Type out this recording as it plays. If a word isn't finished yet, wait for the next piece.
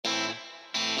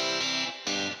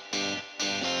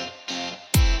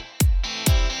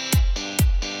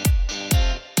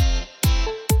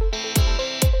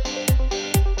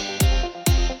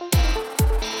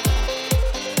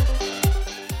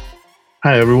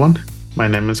Hi, everyone. My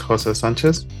name is Jose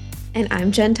Sanchez. And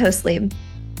I'm Jen Tosleben.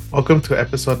 Welcome to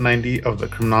episode 90 of the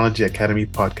Criminology Academy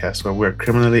podcast, where we're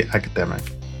criminally academic.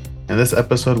 In this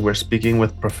episode, we're speaking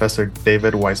with Professor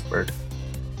David Weisburd.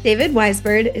 David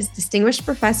Weisburd is Distinguished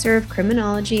Professor of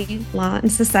Criminology, Law,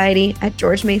 and Society at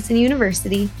George Mason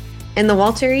University and the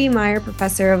Walter E. Meyer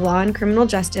Professor of Law and Criminal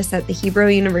Justice at the Hebrew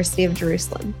University of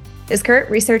Jerusalem. His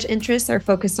current research interests are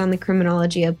focused on the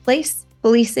criminology of place,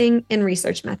 policing, and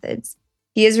research methods.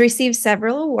 He has received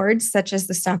several awards, such as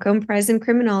the Stockholm Prize in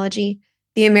Criminology,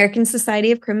 the American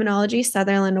Society of Criminology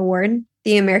Sutherland Award,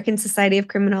 the American Society of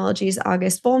Criminology's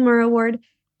August Vollmer Award,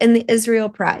 and the Israel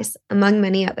Prize, among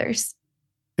many others.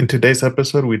 In today's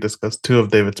episode, we discuss two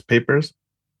of David's papers.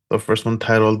 The first one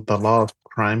titled The Law of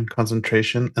Crime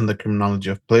Concentration and the Criminology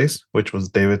of Place, which was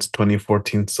David's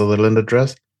 2014 Sutherland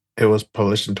address. It was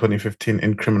published in 2015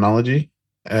 in Criminology.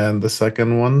 And the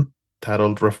second one,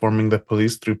 titled Reforming the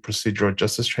Police Through Procedural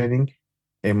Justice Training,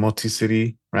 a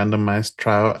multi-city randomized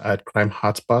trial at crime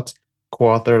hotspots,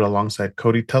 co-authored alongside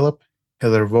Cody Telep,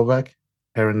 Heather Vovak,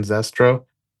 Karen Zastro,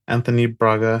 Anthony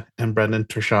Braga, and Brandon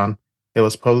Turchon. It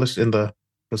was published in the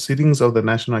Proceedings of the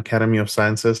National Academy of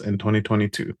Sciences in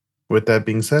 2022. With that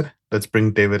being said, let's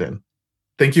bring David in.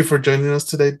 Thank you for joining us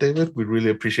today, David. We really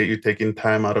appreciate you taking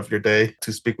time out of your day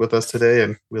to speak with us today,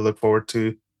 and we look forward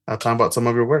to talking about some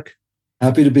of your work.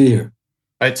 Happy to be here.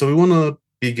 All right, so we want to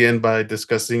begin by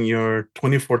discussing your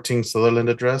 2014 Sutherland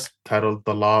address titled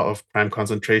The Law of Crime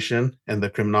Concentration and the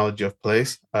Criminology of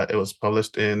Place. It was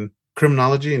published in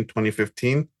Criminology in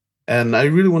 2015. And I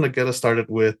really want to get us started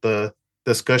with the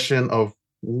discussion of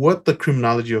what the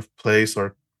criminology of place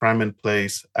or crime in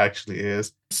place actually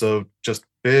is. So just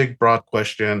big, broad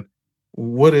question,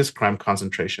 what is crime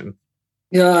concentration?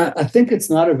 Yeah, I think it's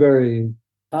not a very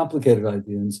complicated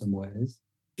idea in some ways.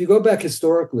 If you go back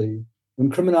historically, when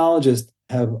criminologists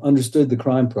have understood the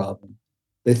crime problem,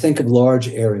 they think of large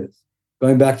areas.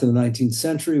 Going back to the 19th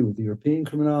century with the European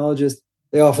criminologists,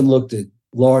 they often looked at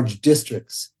large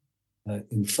districts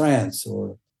in France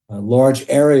or large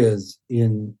areas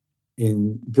in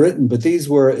Britain, but these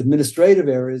were administrative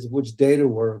areas of which data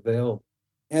were available.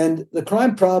 And the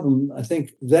crime problem, I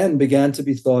think, then began to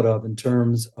be thought of in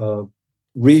terms of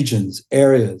regions,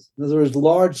 areas. In other words,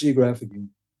 large geographic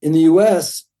units. In the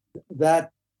US,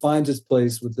 that finds its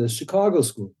place with the Chicago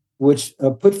School, which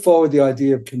put forward the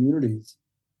idea of communities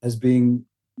as being,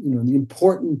 the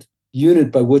important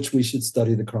unit by which we should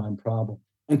study the crime problem.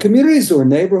 And communities or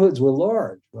neighborhoods were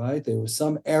large, right? There was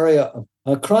some area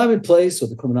of crime in place or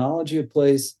the criminology of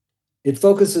place. It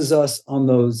focuses us on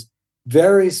those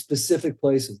very specific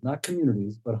places, not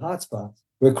communities, but hotspots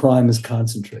where crime is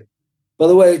concentrated. By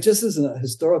the way, just as a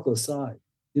historical aside,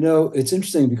 it's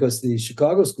interesting because the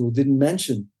Chicago School didn't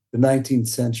mention the 19th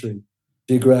century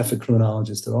geographic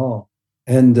criminologist at all.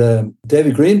 And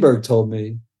David Greenberg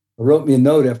wrote me a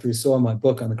note after he saw my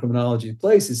book on the criminology of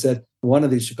place. He said, one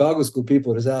of these Chicago School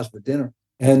people at his house for dinner,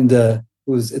 and who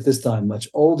was at this time much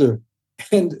older,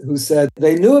 and who said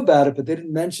they knew about it, but they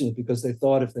didn't mention it because they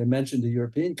thought if they mentioned a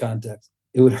European context,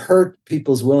 it would hurt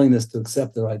people's willingness to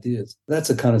accept their ideas. That's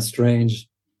a kind of strange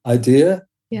idea,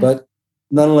 but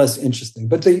nonetheless interesting.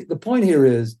 But the point here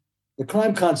is the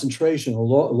crime concentration, or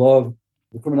law of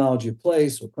the criminology of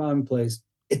place or crime in place,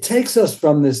 it takes us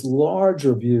from this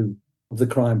larger view of the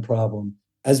crime problem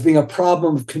as being a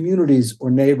problem of communities or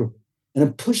neighborhoods. And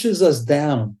it pushes us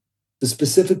down to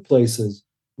specific places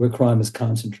where crime is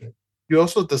concentrated. You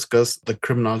also discussed the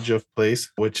criminology of place,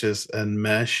 which is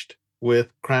enmeshed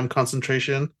with crime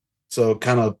concentration. So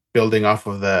kind of building off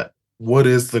of that, what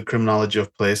is the criminology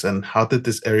of place and how did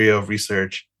this area of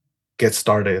research get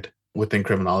started within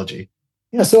criminology?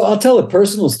 Yeah, so I'll tell a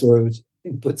personal story, which I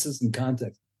think puts this in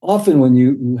context. Often when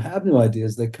you have new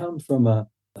ideas, they come from a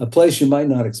place you might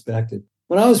not expect it.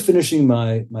 When I was finishing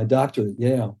my doctorate at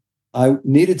Yale, I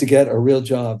needed to get a real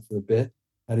job for a bit.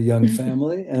 I had a young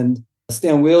family, and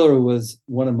Stan Wheeler was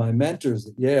one of my mentors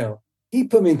at Yale. He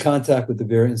put me in contact with the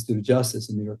Vera Institute of Justice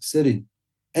in New York City.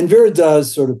 And Vera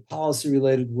does sort of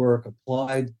policy-related work,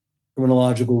 applied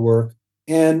criminological work.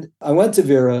 And I went to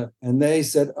Vera and they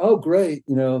said, oh, great,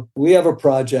 we have a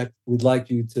project we'd like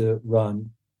you to run,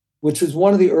 which was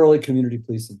one of the early community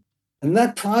policing. And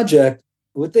that project,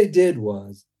 what they did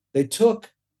was they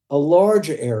took a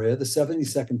larger area, the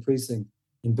 72nd Precinct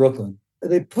in Brooklyn.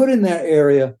 They put in that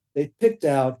area, they picked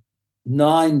out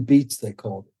 9 beats, they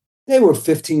called it. They were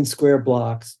 15 square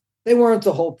blocks. They weren't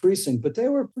the whole precinct, but they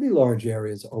were pretty large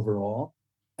areas overall.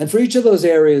 And for each of those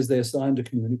areas, they assigned a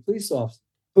community police officer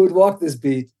who would walk this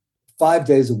beat 5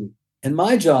 days a week. And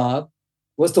my job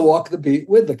was to walk the beat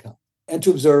with the cops and to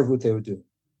observe what they were doing.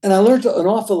 And I learned an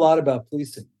awful lot about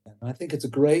policing. And I think it's a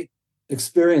great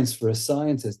experience for a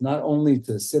scientist, not only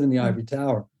to sit in the ivory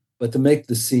tower, but to make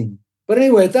the scene. But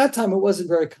anyway, at that time, it wasn't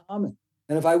very common.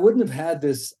 And if I wouldn't have had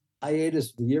this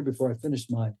hiatus the year before I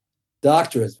finished my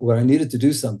doctorate, where I needed to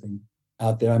do something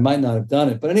out there, I might not have done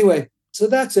it. But anyway, so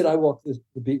that's it. I walked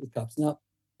the beat with cops. Now,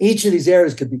 each of these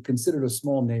areas could be considered a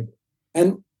small neighborhood.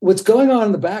 And what's going on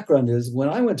in the background is when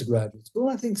I went to graduate school,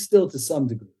 I think still to some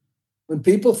degree, when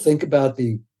people think about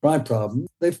the crime problem,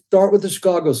 they start with the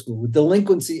Chicago school, with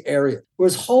delinquency areas,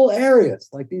 whereas whole areas,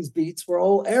 like these beats, were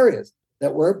whole areas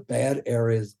that were bad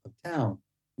areas of town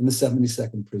in the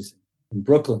 72nd precinct in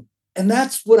Brooklyn. And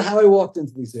that's how I walked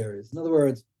into these areas. In other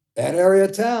words, bad area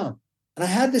of town. And I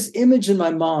had this image in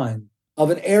my mind of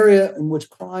an area in which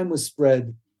crime was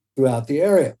spread throughout the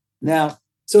area. Now,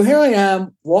 so here I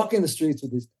am walking the streets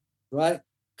with these, right?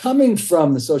 Coming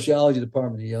from the sociology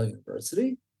department at Yale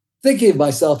University, thinking of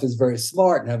myself as very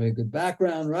smart and having a good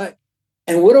background, right?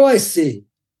 And what do I see?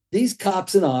 These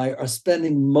cops and I are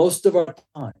spending most of our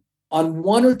time on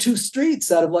one or two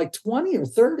streets out of like 20 or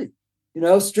 30,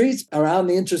 streets around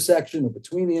the intersection or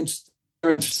between the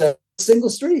intersection, single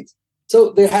streets.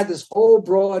 So they had this whole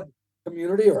broad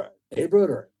community or neighborhood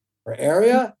or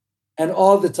area, and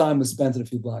all the time was spent in a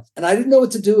few blocks. And I didn't know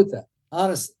what to do with that,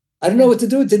 honestly. I didn't know what to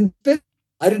do. It didn't fit.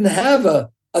 I didn't have a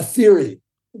theory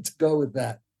to go with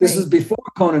that. This was before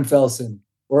Conan Felsen,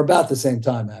 or about the same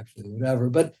time, actually, whatever.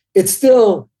 But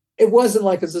it wasn't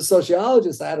like as a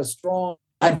sociologist, I had a strong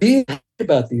idea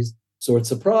about these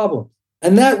sorts of problems.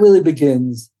 And that really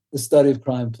begins the study of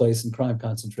crime place and crime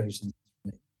concentration.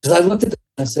 Because I looked at it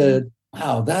and I said,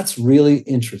 wow, that's really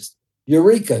interesting.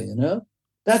 Eureka,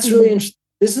 That's really interesting.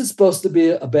 This is supposed to be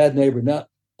a bad neighborhood. Now,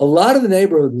 a lot of the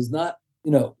neighborhood was not,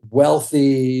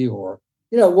 wealthy or,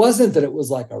 it wasn't that it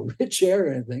was like a rich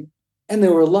area or anything. And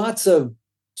there were lots of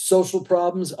social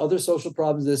problems, other social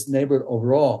problems in this neighborhood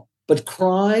overall. But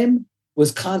crime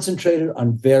was concentrated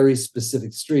on very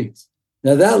specific streets.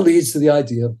 Now, that leads to the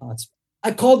idea of hotspots.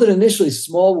 I called it initially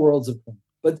small worlds of crime,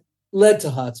 but led to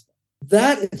hotspots.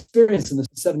 That experience in the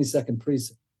 72nd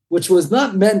precinct, which was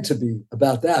not meant to be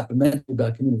about that, but meant to be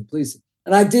about community policing.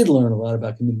 And I did learn a lot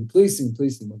about community policing and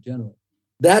policing more generally.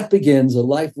 That begins a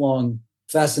lifelong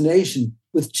fascination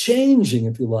with changing,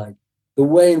 if you like, the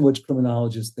way in which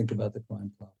criminologists think about the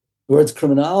crime problem. Whereas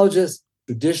criminologists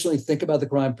traditionally think about the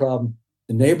crime problem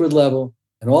at the neighborhood level,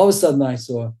 and all of a sudden I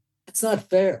saw, it's not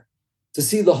fair to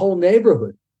see the whole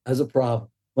neighborhood as a problem.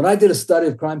 When I did a study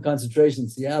of crime concentration in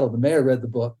Seattle, the mayor read the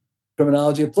book,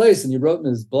 Criminology of Place, and he wrote in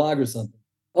his blog or something,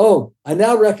 I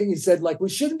now reckon, he said, we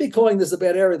shouldn't be calling this a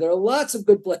bad area. There are lots of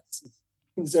good places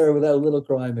in this area without a little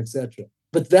crime, etc.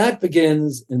 But that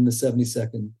begins in the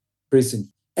 72nd precinct.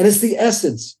 And it's the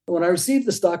essence. When I received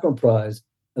the Stockholm Prize,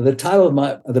 the title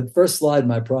of the first slide of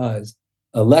my prize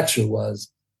lecture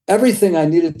was Everything I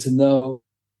Needed to Know,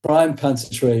 Crime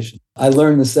Concentration. I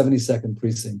learned the 72nd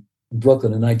precinct in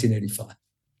Brooklyn in 1985.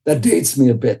 That dates me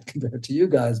a bit compared to you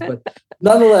guys, but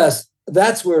nonetheless,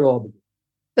 that's where it all began.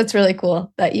 That's really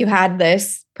cool that you had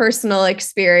this personal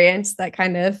experience that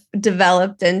kind of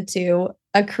developed into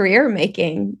a career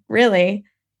making, really.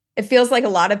 It feels like a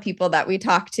lot of people that we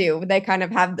talk to, they kind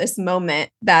of have this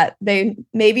moment that they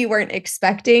maybe weren't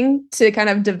expecting to kind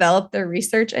of develop their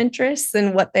research interests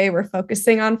and what they were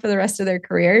focusing on for the rest of their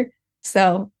career.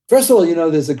 So, first of all,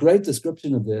 there's a great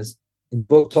description of this in the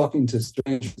book Talking to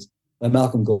Strangers by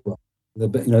Malcolm Gladwell.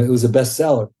 It was a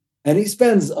bestseller. And he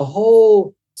spends a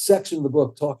whole section of the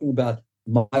book talking about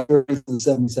my experience in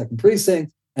the 72nd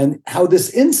precinct and how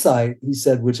this insight, he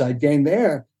said, which I gained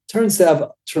there, turns to have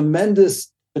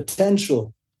tremendous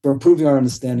potential for improving our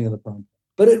understanding of the problem.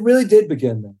 But it really did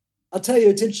begin then. I'll tell you,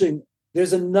 it's interesting.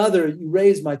 There's you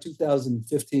raised my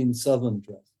 2015 Sutherland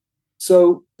address.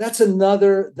 So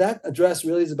that address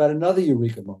really is about another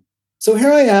eureka moment. So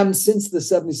here I am since the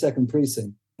 72nd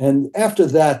precinct. And after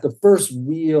that, the first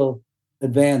real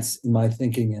advance in my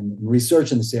thinking and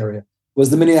research in this area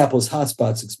was the Minneapolis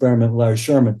Hotspots experiment with Larry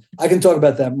Sherman. I can talk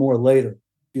about that more later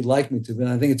if you'd like me to, but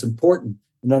I think it's important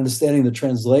in understanding the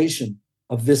translation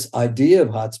of this idea of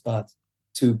hotspots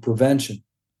to prevention.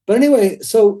 But anyway,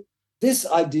 so this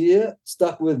idea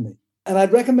stuck with me. And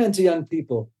I'd recommend to young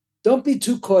people, don't be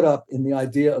too caught up in the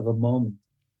idea of a moment.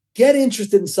 Get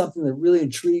interested in something that really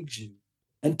intrigues you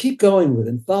and keep going with it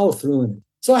and follow through in it.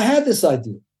 So I had this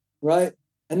idea, right?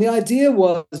 And the idea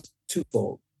was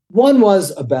twofold. One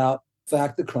was about the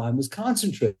fact that crime was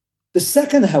concentrated. The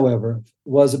second, however,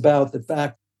 was about the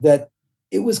fact that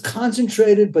it was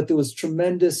concentrated, but there was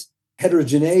tremendous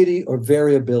heterogeneity or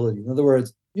variability. In other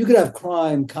words, you could have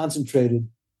crime concentrated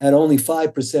at only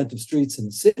 5% of streets in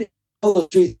the city. All the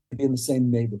streets would be in the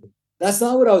same neighborhood. That's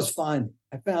not what I was finding.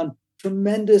 I found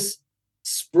tremendous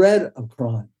spread of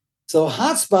crime. So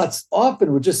hotspots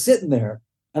often were just sitting there,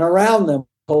 and around them,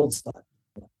 cold spots.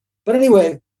 But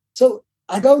anyway, so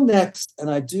I go next and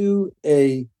I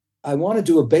want to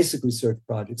do a basic research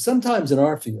project. Sometimes in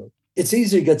our field, it's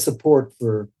easy to get support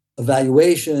for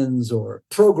evaluations or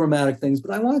programmatic things,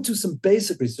 but I want to do some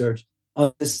basic research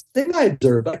on this thing I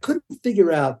observed. I couldn't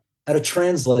figure out how to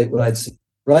translate what I'd seen,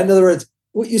 right? In other words,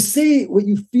 what you see, what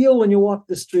you feel when you walk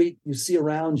the street, you see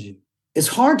around you. It's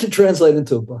hard to translate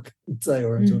into a book, say,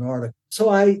 or into an article. So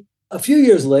a few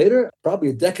years later, probably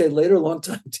a decade later, a long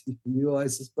time to you, I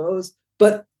suppose,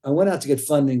 but I went out to get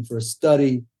funding for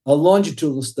a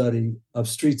longitudinal study of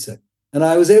street segments. And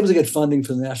I was able to get funding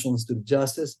from the National Institute of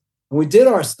Justice. And we did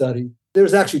our study. There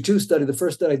was actually two studies. The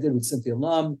first study I did with Cynthia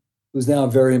Lum, who's now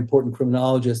a very important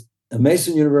criminologist at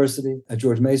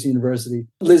George Mason University.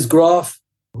 Liz Groff,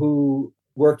 who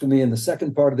worked with me in the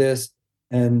second part of this,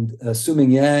 and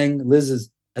Su-Ming Yang. Liz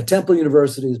is at Temple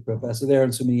University, is a professor there,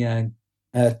 and Su-Ming Yang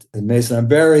at Mason. I'm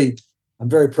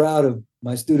very proud of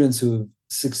my students who have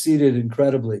succeeded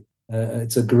incredibly.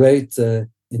 It's a great, in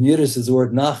Yiddish is the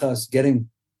word nachas, getting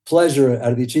pleasure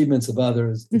out of the achievements of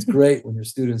others. It's great when your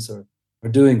students are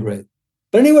doing great.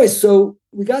 But anyway, so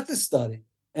we got this study,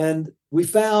 and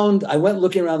I went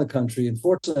looking around the country, and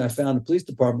fortunately I found a police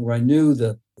department where I knew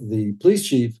the police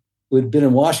chief who had been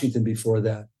in Washington before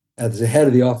that as the head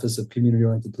of the Office of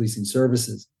Community-Oriented Policing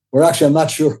Services. Or actually, I'm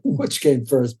not sure which came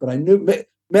first, but I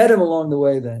met him along the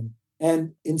way then.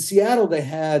 And in Seattle,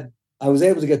 I was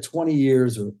able to get 20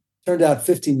 years, or turned out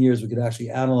 15 years we could actually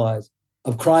analyze,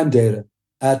 of crime data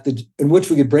in which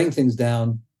we could bring things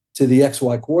down to the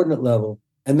XY coordinate level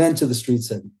and then to the street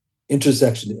segment,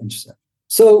 intersection to intersection.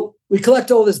 So we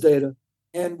collect all this data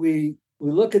and we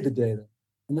look at the data.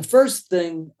 And the first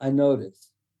thing I noticed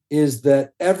is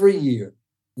that every year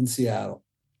in Seattle,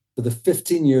 for the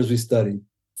 15 years we studied,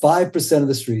 5% of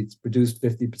the streets produced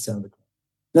 50% of the crime.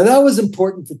 Now that was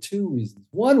important for two reasons.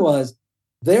 One was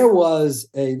there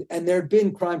had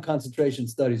been crime concentration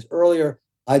studies earlier.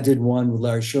 I did one with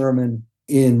Larry Sherman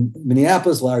in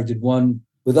Minneapolis. Larry did one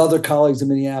with other colleagues in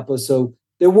Minneapolis. So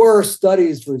there were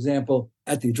studies, for example,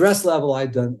 at the address level.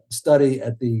 I'd done a study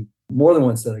more than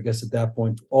one study, I guess, at that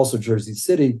point, also Jersey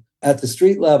City, at the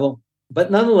street level. But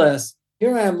nonetheless,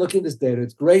 here I am looking at this data.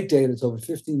 It's great data. It's over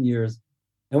 15 years.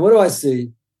 And what do I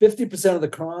see? 50% of the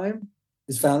crime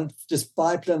is found in just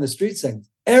 5% of the street segments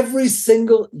every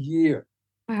single year.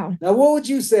 Wow. Now, what would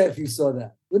you say if you saw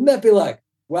that? Wouldn't that be like,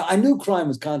 well, I knew crime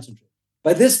was concentrated.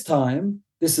 By this time,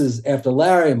 this is after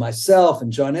Larry and myself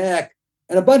and John Eck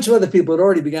and a bunch of other people had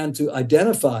already begun to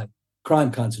identify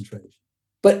crime concentration.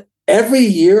 But every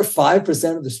year,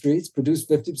 5% of the streets produce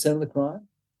 50% of the crime.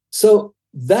 So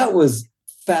that was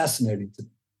fascinating to me,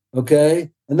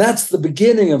 okay? And that's the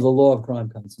beginning of the law of crime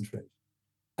concentration.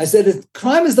 I said, if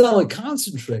crime is not only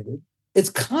concentrated, it's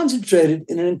concentrated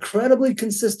in an incredibly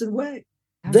consistent way.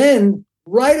 Okay. Then,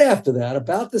 right after that,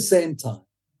 about the same time,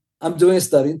 I'm doing a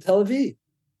study in Tel Aviv.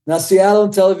 Now, Seattle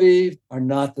and Tel Aviv are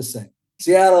not the same.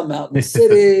 Seattle, mountain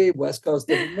city, West Coast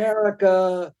of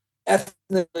America,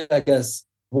 ethnically, I guess,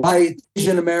 white,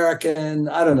 Asian American,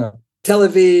 I don't know. Tel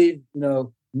Aviv,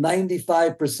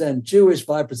 95% Jewish,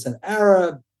 5%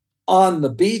 Arab, on the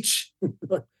beach.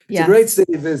 It's a great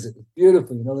city to visit. It's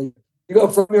beautiful. You go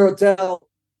from your hotel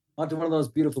onto one of those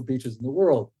beautiful beaches in the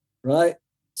world, right?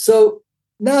 So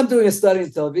now I'm doing a study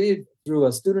in Tel Aviv through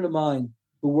a student of mine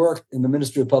who worked in the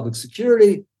Ministry of Public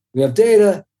Security. We have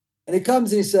data. And he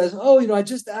comes and he says, I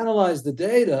just analyzed the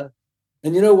data.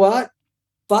 And you know what?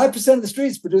 5% of the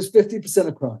streets produce 50%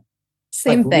 of crime.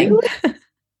 Same thing. Really?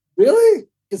 Really?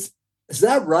 Is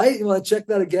that right? You want to check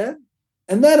that again?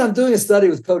 And then I'm doing a study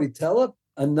with Cody Tellep,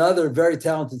 another very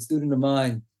talented student of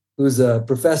mine who's a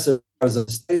professor of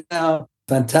state now,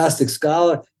 fantastic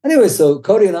scholar. Anyway, so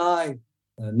Cody and I,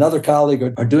 another colleague,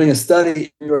 are doing a study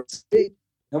in New York City.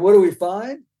 And what do we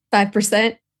find?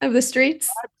 5% of the streets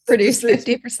produce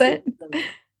 50%.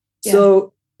 Yeah.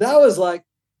 So that was like,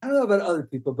 I don't know about other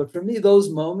people, but for me, those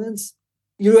moments,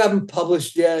 you haven't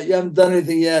published yet, you haven't done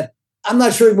anything yet. I'm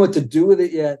not sure even what to do with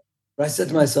it yet. But I said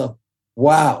to myself,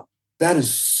 wow, that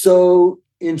is so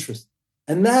interesting.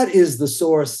 And that is the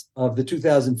source of the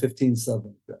 2015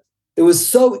 Sutherland address. It was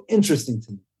so interesting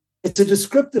to me. It's a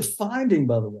descriptive finding,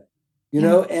 by the way,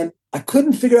 and I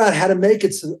couldn't figure out how to make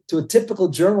it to a typical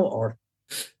journal article.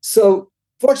 So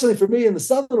fortunately for me, in the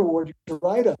Sutherland Award, you can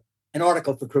write an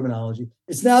article for criminology.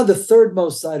 It's now the third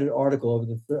most cited article over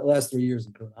the last 3 years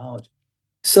in criminology.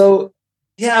 So,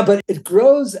 yeah, but it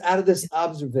grows out of this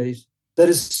observation that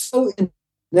is so...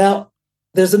 Now,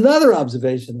 there's another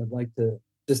observation I'd like to...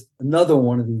 Just another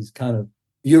one of these kind of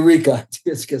eureka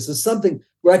ideas. So something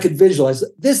where I could visualize.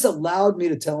 This allowed me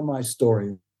to tell my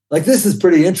story. Like, this is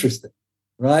pretty interesting,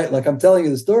 right? Like, I'm telling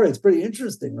you the story. It's pretty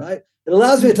interesting, right? It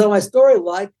allows me to tell my story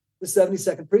like the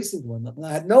 72nd Precinct one.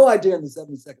 I had no idea in the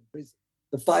 72nd Precinct,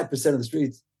 the 5% of the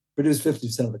streets produce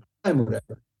 50% of the crime, or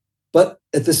whatever. But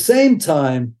at the same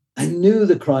time, I knew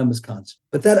the crime was constant.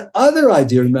 But that other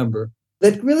idea, remember,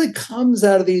 that really comes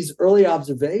out of these early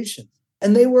observations.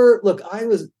 And they were, look,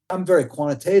 I'm very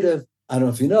quantitative. I don't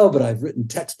know if you know, but I've written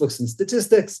textbooks in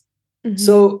statistics. Mm-hmm.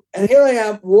 So, and here I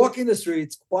am walking the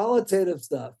streets, qualitative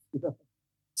stuff,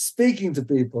 speaking to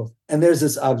people. And there's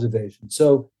this observation.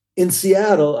 So in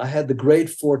Seattle, I had the great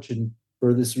fortune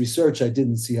for this research I did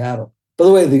in Seattle. By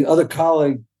the way, the other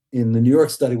colleague in the New York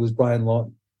study was Brian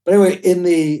Lawton. But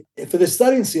anyway, for the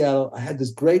study in Seattle, I had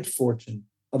this great fortune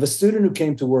of a student who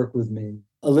came to work with me,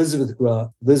 Liz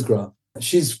Groff.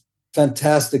 She's a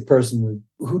fantastic person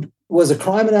who was a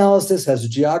crime analyst, has a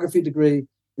geography degree.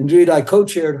 Indeed, I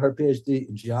co-chaired her PhD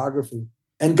in geography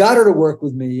and got her to work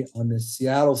with me on this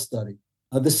Seattle study,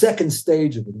 the second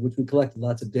stage of it, in which we collected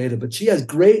lots of data. But she has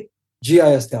great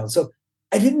GIS talent. So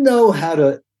I didn't know how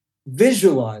to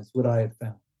visualize what I had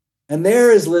found. And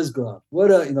there is Liz Groff.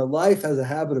 Life has a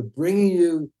habit of bringing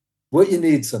you what you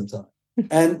need sometimes.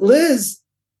 And Liz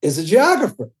is a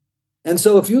geographer. And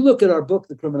so if you look at our book,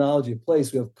 The Criminology of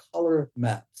Place, we have color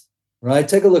maps, right?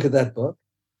 Take a look at that book.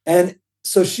 And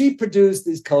so she produced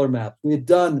these color maps. We had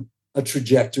done a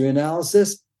trajectory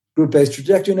analysis, group-based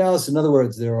trajectory analysis. In other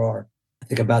words, there are, I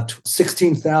think, about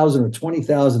 16,000 or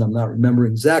 20,000, I'm not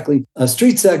remembering exactly,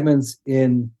 street segments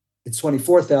it's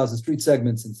 24,000 street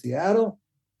segments in Seattle.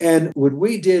 And what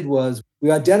we did was we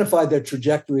identified their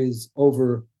trajectories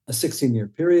over a 16-year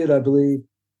period, I believe,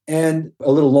 and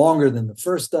a little longer than the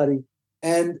first study.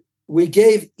 And we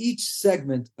gave each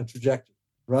segment a trajectory,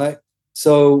 right?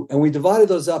 So, and we divided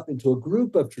those up into a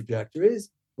group of trajectories.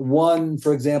 One,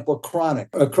 for example, a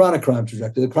chronic crime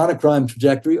trajectory. The chronic crime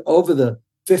trajectory over the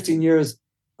 15 years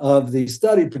of the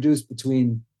study produced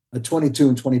between 22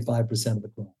 and 25% of the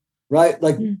crime, right?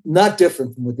 Like not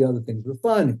different from what the other things we're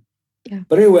finding. Yeah.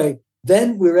 But anyway,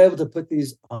 then we were able to put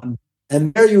these on.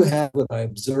 And there you have what I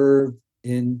observed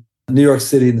in New York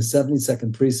City in the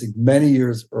 72nd Precinct many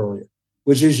years earlier,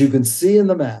 which is you can see in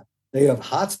the map, they have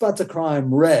hot spots of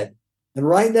crime, red, and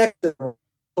right next to them,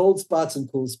 cold spots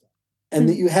and cool spots. And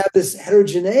that you have this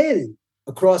heterogeneity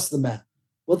across the map.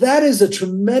 Well, that is a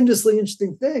tremendously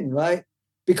interesting thing, right?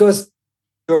 Because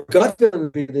your gut feeling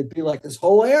would be, they'd be like this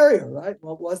whole area, right?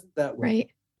 Well, it wasn't that way. Right.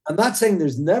 I'm not saying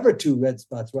there's never two red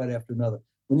spots right after another.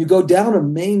 When you go down a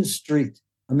main street,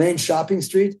 a main shopping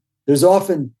street, there's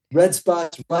often red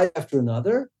spots right after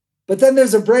another. But then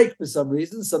there's a break for some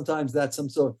reason. Sometimes that's some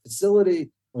sort of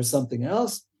facility or something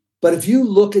else. But if you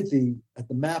look at the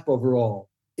map overall,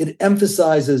 it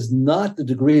emphasizes not the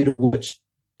degree to which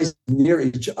places near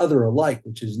each other are alike,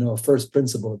 which is a first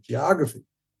principle of geography,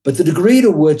 but the degree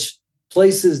to which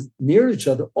places near each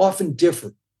other often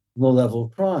differ from the level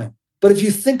of crime. But if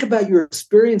you think about your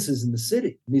experiences in the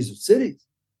city, and these are cities,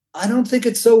 I don't think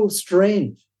it's so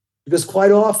strange because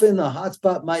quite often a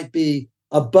hotspot might be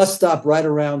a bus stop right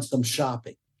around some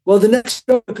shopping. Well, the next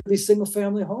door could be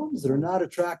single-family homes that are not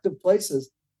attractive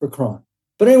places for crime.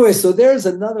 But anyway, so there's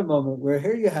another moment where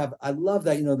here you have, I love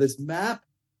that, this map,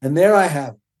 and there I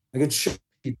have it. I could show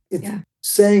people. It's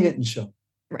saying it and showing.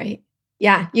 Right.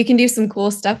 Yeah, you can do some cool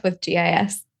stuff with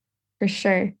GIS, for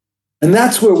sure. And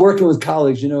that's where working with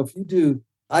colleagues, if you do,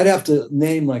 I'd have to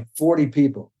name like 40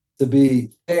 people to be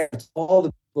fair to all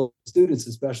the people, students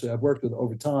especially I've worked with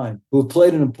over time, who have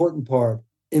played an important part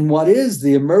in what is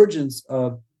the emergence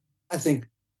of, I think,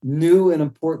 new and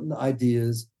important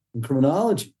ideas in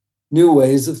criminology, new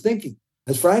ways of thinking.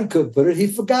 As Frank Cook put it, he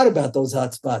forgot about those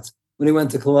hot spots when he went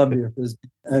to Columbia.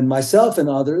 And myself and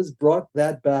others brought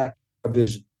that back to our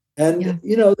vision. And,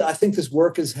 I think this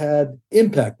work has had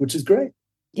impact, which is great.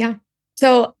 Yeah.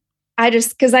 So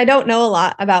because I don't know a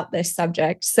lot about this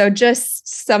subject, so just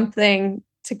something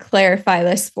to clarify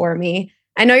this for me.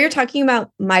 I know you're talking about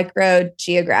micro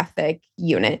geographic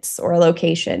units or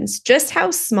locations. Just how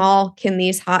small can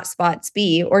these hotspots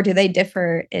be, or do they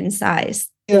differ in size?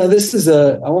 This is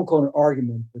I won't call it an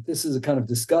argument, but this is a kind of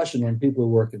discussion when people are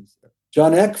working.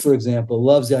 John Eck, for example,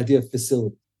 loves the idea of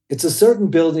facility. It's a certain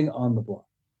building on the block.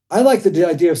 I like the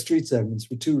idea of street segments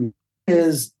for two reasons.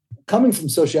 Is coming from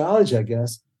sociology, I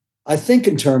guess, I think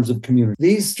in terms of community.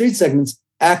 These street segments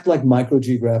act like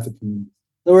microgeographic communities.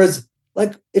 In other words,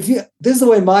 like this is the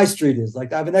way my street is.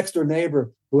 Like I have an next door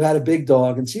neighbor who had a big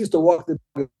dog and she used to walk the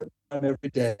dog every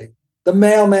day. The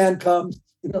mailman comes,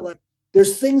 like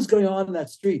there's things going on in that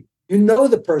street. You know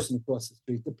the person across the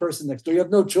street, the person next door. You have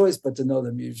no choice but to know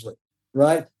them usually,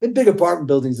 right? In big apartment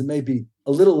buildings, it may be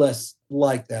a little less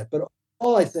like that. But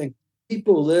all I think,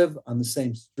 people who live on the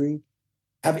same street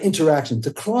have interaction.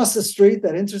 To cross the street,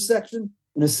 that intersection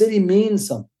in a city means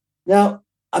something. Now,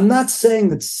 I'm not saying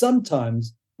that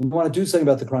sometimes when we want to do something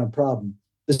about the crime problem,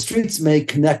 the streets may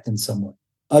connect in some way.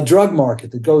 A drug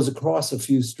market that goes across a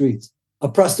few streets, a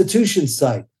prostitution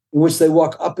site in which they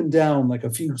walk up and down like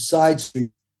a few side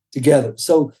streets together.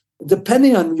 So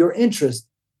depending on your interest,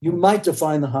 you might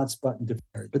define the hotspot in different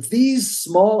areas. But these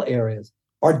small areas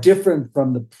are different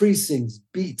from the precincts,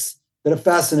 beats that have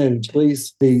fascinated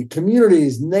police, the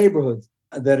communities, neighborhoods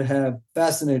that have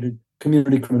fascinated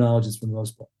community criminologists for the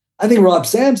most part. I think Rob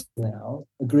Sampson now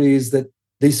agrees that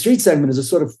the street segment is a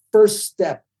sort of first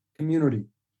step community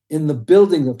in the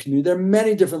building of community. There are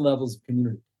many different levels of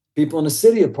community. People in a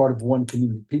city are part of one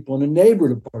community. People in a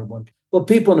neighborhood are part of one. Well,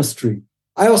 people in a street.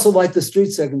 I also like the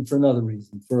street segment for another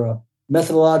reason, for a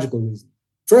methodological reason.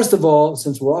 First of all,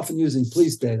 since we're often using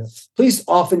police data, police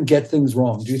often get things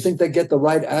wrong. Do you think they get the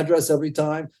right address every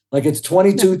time? Like it's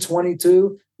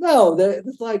 2222? No,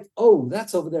 it's like, oh,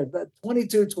 that's over there, that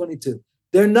 2222.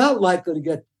 They're not likely to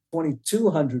get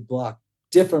 2200 block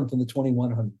different from the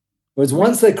 2100. Whereas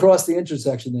once they cross the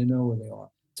intersection, they know where they are.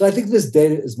 So I think this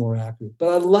data is more accurate. But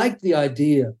I like the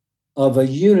idea of a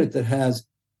unit that has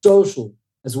social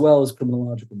as well as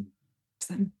criminological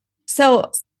needs.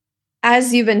 So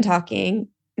as you've been talking,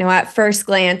 at first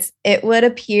glance, there would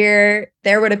appear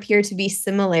to be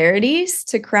similarities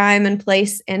to crime and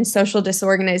place and social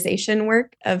disorganization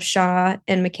work of Shaw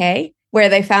and McKay, where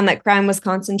they found that crime was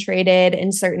concentrated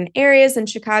in certain areas in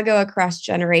Chicago across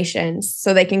generations.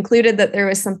 So they concluded that there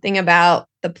was something about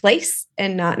the place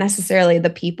and not necessarily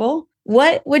the people.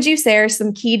 What would you say are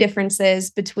some key differences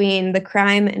between the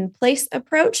crime and place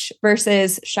approach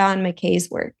versus Shaw and McKay's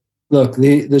work? Look,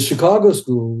 the Chicago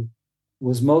school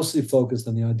was mostly focused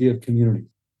on the idea of community,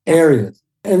 areas.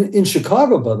 And in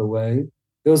Chicago, by the way,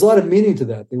 there was a lot of meaning to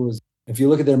that. There was, if you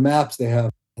look at their maps, they have,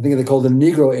 I think they called it a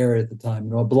Negro area at the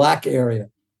time, a black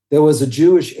area. There was a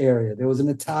Jewish area. There was an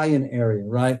Italian area,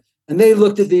 right? And they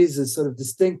looked at these as sort of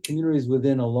distinct communities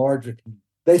within a larger community.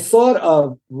 They thought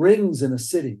of rings in a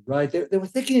city, right? They were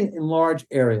thinking in large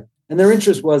area, and their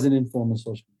interest was in informal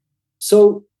social.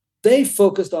 So they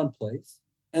focused on place,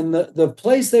 and the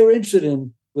place they were interested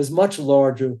in was much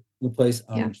larger than the place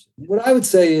I'm interested in. What I would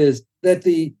say is that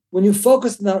when you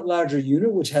focus on that larger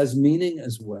unit, which has meaning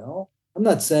as well, I'm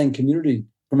not saying community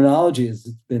criminology as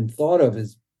it's been thought of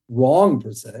as wrong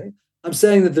per se. I'm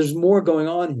saying that there's more going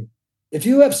on here. If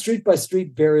you have street by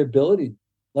street variability,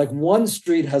 like one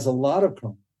street has a lot of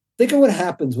crime, think of what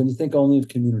happens when you think only of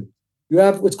community. You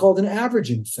have what's called an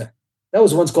averaging effect. That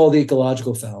was once called the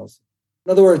ecological fallacy.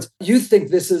 In other words, you think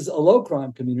this is a low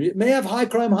crime community. It may have high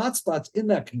crime hotspots in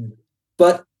that community,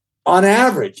 but on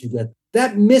average, you get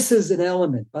that misses an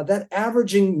element. That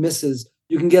averaging misses.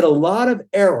 You can get a lot of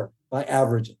error by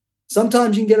averaging.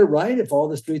 Sometimes you can get it right if all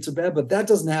the streets are bad, but that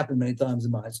doesn't happen many times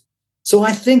in my school. So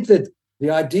I think that the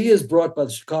ideas brought by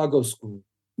the Chicago school,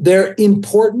 they're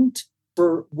important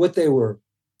for what they were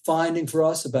finding for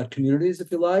us about communities,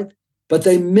 if you like, but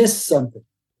they missed something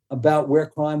about where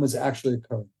crime was actually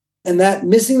occurring. And that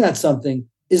missing that something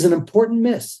is an important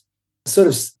miss. Sort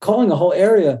of calling a whole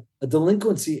area a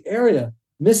delinquency area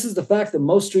misses the fact that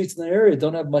most streets in the area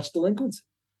don't have much delinquency,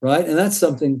 right? And that's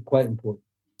something quite important.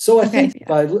 So I think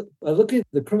by looking at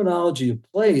the criminology of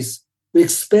place, we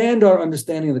expand our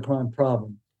understanding of the crime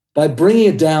problem by bringing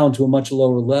it down to a much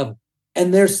lower level.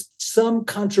 And there's some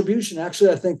contribution.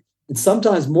 Actually, I think it's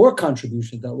sometimes more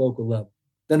contribution at that local level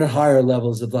than at higher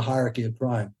levels of the hierarchy of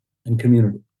crime and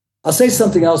community. I'll say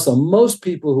something else, though. Most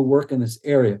people who work in this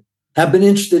area have been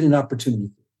interested in opportunity.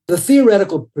 The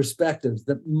theoretical perspectives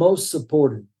that most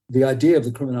supported the idea of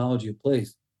the criminology of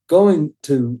place, going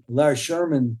to Larry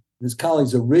Sherman and his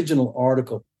colleagues' original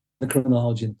article, The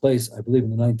Criminology of Place, I believe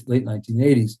in the late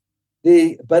 1980s.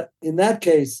 But in that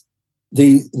case,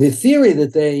 the theory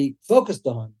that they focused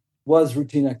on was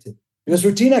routine activity. Because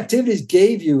routine activities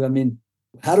gave you,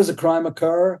 how does a crime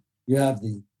occur? You have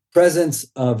the presence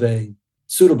of a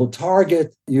suitable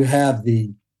target. You have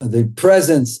the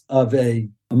presence of a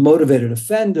motivated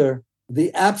offender,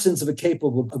 the absence of a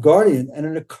capable guardian, and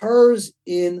it occurs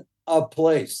in a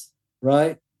place,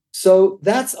 right? So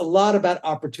that's a lot about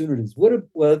opportunities. What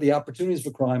are the opportunities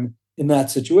for crime in that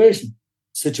situation?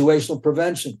 Situational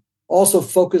prevention also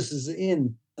focuses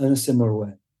in a similar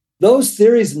way. Those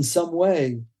theories in some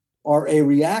way are a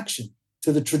reaction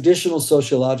to the traditional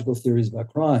sociological theories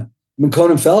about crime.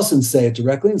 Cohn and Felsen say it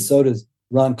directly, and so does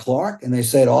Ron Clark, and they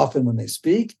say it often when they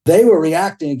speak. They were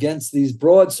reacting against these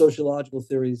broad sociological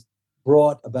theories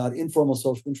brought about informal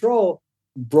social control,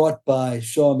 brought by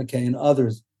Shaw, McKay, and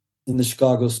others in the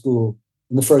Chicago school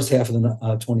in the first half of the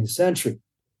 20th century.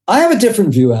 I have a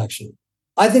different view, actually.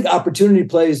 I think opportunity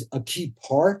plays a key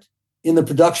part in the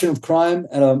production of crime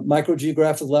at a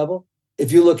microgeographic level.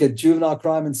 If you look at juvenile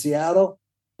crime in Seattle,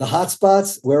 the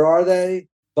hotspots, where are they?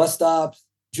 Bus stops,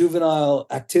 juvenile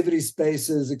activity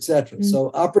spaces, etc. Mm-hmm.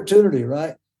 So opportunity,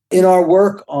 right? In our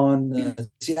work on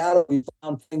Seattle, we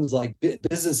found things like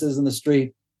businesses in the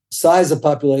street, size of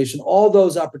population, all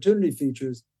those opportunity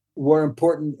features were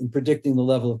important in predicting the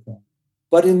level of crime.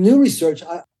 But in new research,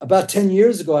 about 10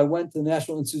 years ago, I went to the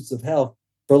National Institutes of Health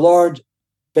for a large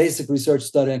basic research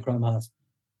study on crime hotspots.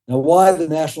 Now, why the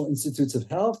National Institutes of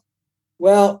Health?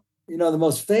 Well, you know, the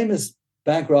most famous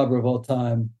bank robber of all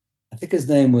time, I think his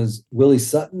name was Willie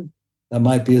Sutton. That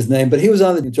might be his name, but he was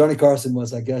on Johnny Carson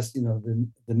was, I guess, you know,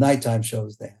 the nighttime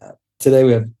shows they have. Today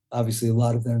we have obviously a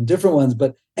lot of them, different ones,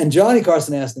 and Johnny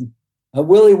Carson asked him,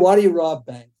 Willie, why do you rob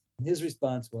banks? And his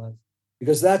response was,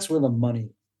 because that's where the money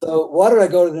is. So why did I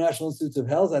go to the National Institutes of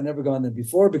Health? I'd never gone there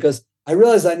before because I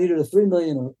realized I needed a $3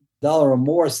 million or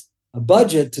more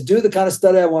budget to do the kind of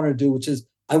study I wanted to do, which is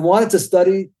I wanted to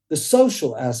study the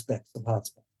social aspects of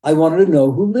hotspots. I wanted to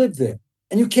know who lived there.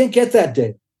 And you can't get that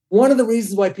data. One of the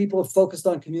reasons why people have focused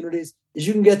on communities is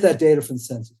you can get that data from the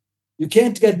census. You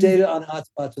can't get data on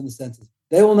hotspots from the census.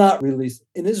 They will not release it.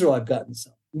 In Israel, I've gotten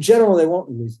some. In general, they won't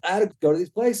release it. I had to go to these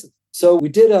places. So we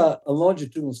did a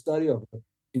longitudinal study over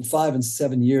in 5 and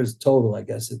 7 years total, I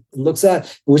guess it looks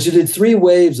at, which we did 3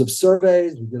 waves of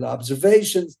surveys. We did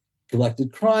observations,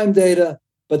 collected crime data.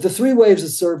 But the 3 waves of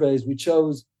surveys, we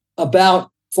chose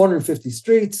about 450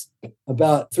 streets.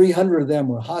 About 300 of them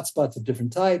were hotspots of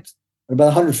different types. And about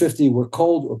 150 were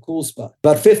cold or cool spots.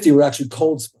 About 50 were actually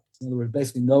cold spots. In other words,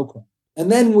 basically no crime.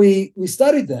 And then we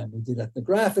studied them. We did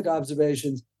ethnographic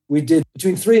observations. We did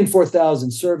between 3,000 and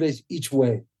 4,000 surveys each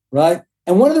way, right?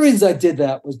 And one of the reasons I did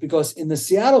that was because in the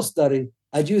Seattle study,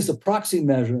 I'd used a proxy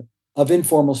measure of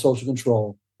informal social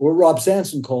control, or what Rob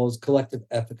Sanson calls collective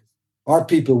efficacy. Are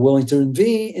people willing to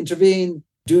intervene?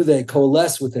 Do they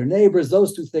coalesce with their neighbors?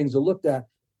 Those 2 things are looked at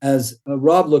as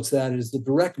Rob looks at it as the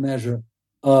direct measure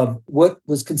of what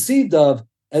was conceived of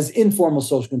as informal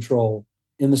social control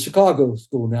in the Chicago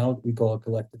school. Now we call it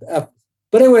collective efficacy.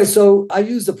 But anyway, so I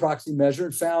used the proxy measure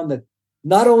and found that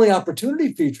not only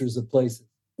opportunity features of places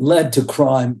led to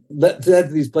crime, led to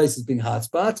these places being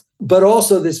hotspots, but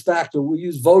also this factor, we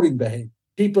use voting behavior,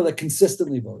 people that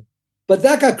consistently vote. But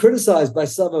that got criticized by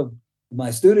some of my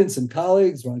students and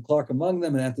colleagues, Ron Clark among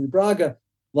them, and Anthony Braga,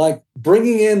 like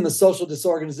bringing in the social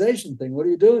disorganization thing. What are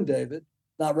you doing, David?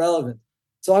 Not relevant.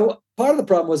 So part of the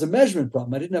problem was a measurement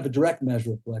problem. I didn't have a direct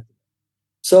measure of collective.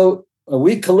 So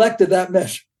we collected that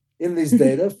measure in these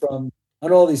data from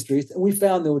on all these streets, and we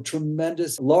found there were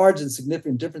tremendous, large and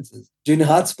significant differences between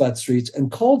hotspot streets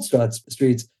and cold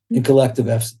streets in collective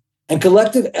FC. And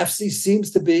collective FC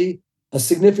seems to be a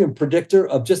significant predictor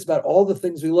of just about all the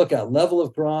things we look at, level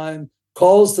of crime,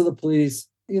 calls to the police.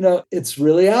 You know, it's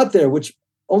really out there, which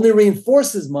only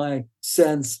reinforces my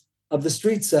sense of the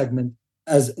street segment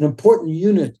as an important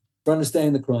unit for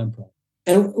understanding the crime problem.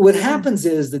 And what happens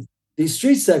is that these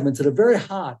street segments that are very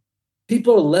hot,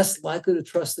 people are less likely to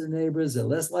trust their neighbors, they're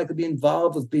less likely to be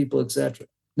involved with people, etc.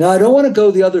 Now, I don't want to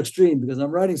go the other extreme because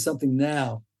I'm writing something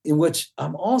now in which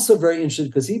I'm also very interested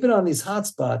because even on these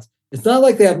hotspots, it's not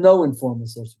like they have no informal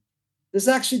social. There's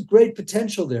actually great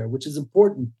potential there, which is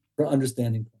important for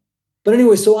understanding crime. But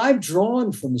anyway, so I've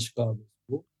drawn from the Chicago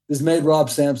school. This made Rob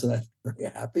Sampson, I think,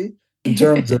 very happy in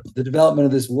terms of the development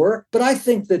of this work. But I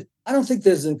don't think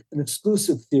there's an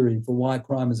exclusive theory for why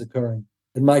crime is occurring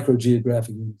in microgeographic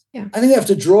units. Yeah. I think you have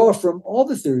to draw from all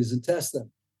the theories and test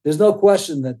them. There's no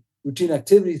question that routine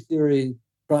activity theory,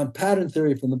 crime pattern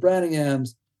theory from the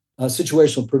Branninghams,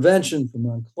 situational prevention from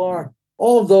Ron Clark,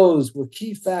 all of those were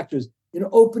key factors in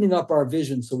opening up our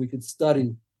vision so we could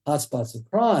study hotspots of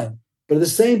crime. But at the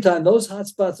same time, those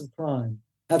hotspots of crime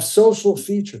have social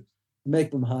features to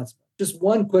make them hotspots. Just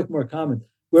one quick more comment.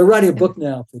 We're writing a book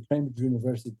now for Cambridge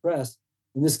University Press,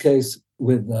 in this case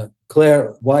with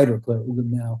Claire Ugan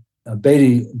now,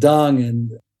 Beatty Dong,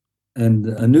 and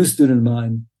a new student of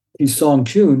mine, Song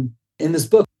Kuhn. In this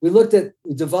book, we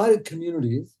divided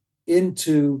communities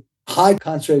into high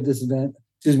concentrated disadvantage.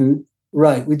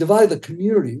 We divided the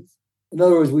communities. In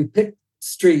other words, we picked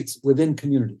streets within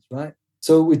communities, right?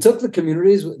 So we took the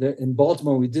communities in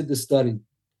Baltimore. We did this study.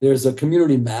 There's a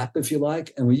community map, if you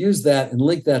like, and we used that and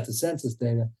linked that to census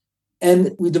data.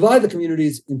 And we divide the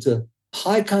communities into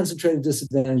high concentrated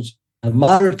disadvantage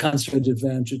moderate concentrated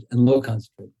disadvantage, and low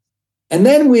concentrated. And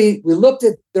then we looked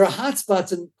at, there are hot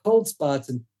spots and cold spots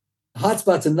and hot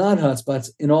spots and non-hot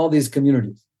spots in all these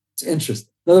communities. It's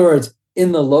interesting. In other words,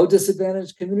 in the low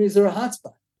disadvantaged communities, there are hot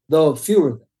spots, though fewer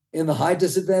of them. In the high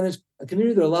disadvantaged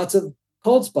community, there are lots of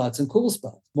cold spots and cool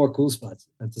spots, more cool spots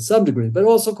to some degree, but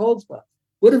also cold spots.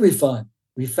 What did we find?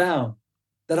 We found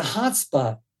that a hot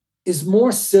spot is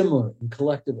more similar in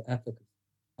collective efficacy.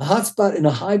 A hot spot in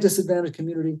a high disadvantaged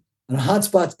community and a hot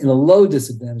spot in a low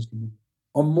disadvantaged community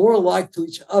are more alike to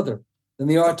each other than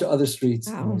they are to other streets.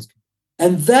 Wow.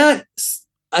 And that,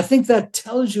 I think that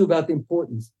tells you about the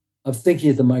importance of thinking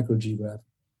at the microgeographic.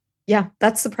 Yeah,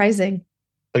 that's surprising.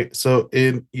 Okay, so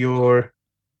in your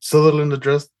Sutherland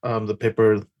address, the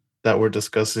paper that we're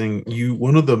discussing,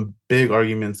 one of the big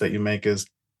arguments that you make is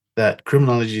that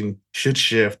criminology should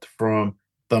shift from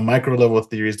the micro level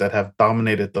theories that have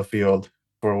dominated the field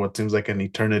for what seems like an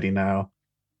eternity now,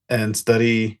 and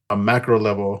study a macro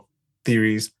level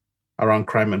theories around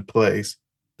crime and place.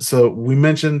 So we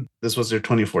mentioned this was your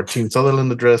 2014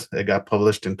 Sutherland address. It got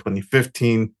published in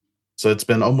 2015. So it's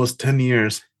been almost 10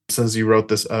 years since you wrote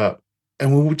this up.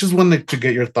 And we just wanted to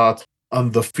get your thoughts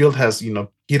on the field has,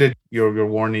 heeded your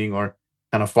warning or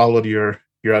kind of followed your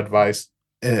advice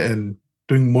and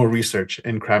doing more research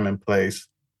in crime and place.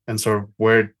 And so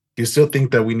where do you still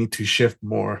think that we need to shift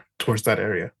more towards that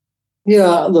area?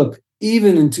 Yeah, look,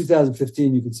 even in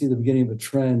 2015, you could see the beginning of a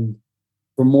trend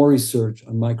for more research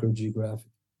on microgeographic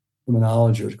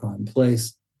criminology or crime and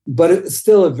place, but it's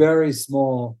still a very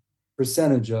small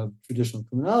percentage of traditional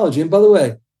criminology. And by the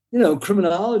way,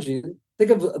 criminology,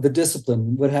 think of the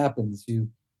discipline. What happens? You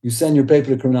send your paper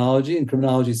to criminology and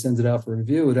criminology sends it out for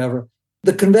review, whatever.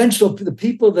 The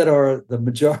people that are the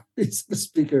majority, so to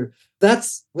speak,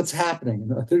 that's what's happening.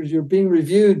 You're being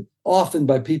reviewed often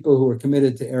by people who are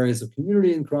committed to areas of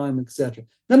community and crime, etc.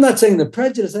 And I'm not saying they're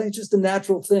prejudiced. I think it's just a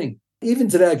natural thing. Even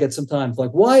today, I get sometimes like,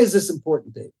 why is this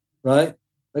important, Dave? Right?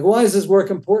 Like, why is this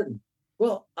work important?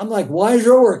 Well, I'm like, why is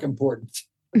your work important?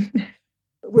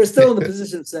 We're still in the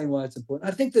position of saying why it's important.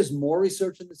 I think there's more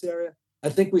research in this area. I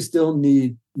think we still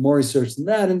need more research than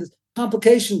that. And there's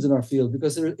complications in our field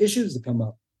because there are issues that come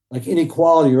up, like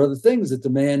inequality or other things that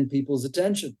demand people's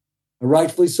attention, and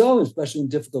rightfully so, especially in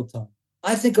difficult times.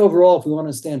 I think overall, if we want to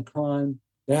understand crime,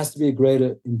 there has to be a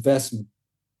greater investment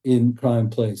in crime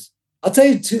place. I'll tell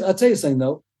you something,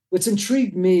 though. What's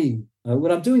intrigued me,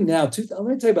 what I'm doing now, I'm going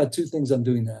to tell you about two things I'm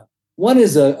doing now. One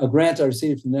is a grant I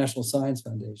received from the National Science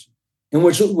Foundation, in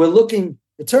which we're looking,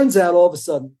 it turns out all of a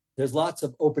sudden, there's lots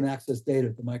of open access data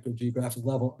at the microgeographic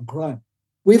level on crime.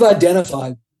 We've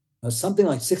identified something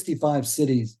like 65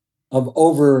 cities of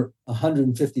over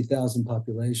 150,000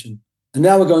 population. And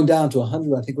now we're going down to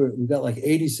 100. I think we've got like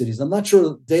 80 cities. I'm not sure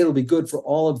the data will be good for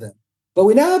all of them. But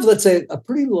we now have, let's say, a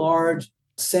pretty large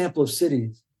sample of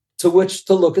cities to which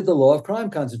to look at the law of crime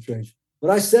concentration.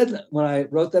 What I said when I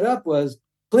wrote that up was,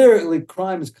 clearly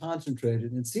crime is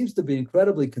concentrated and it seems to be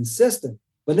incredibly consistent.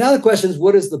 But now the question is,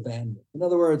 what is the bandwidth? In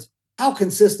other words, how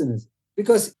consistent is it?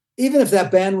 Because even if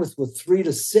that bandwidth was 3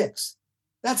 to 6,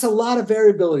 that's a lot of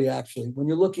variability, actually, when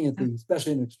you're looking at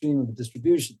especially an extreme of the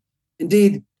distribution.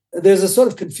 Indeed, there's a sort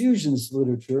of confusion in this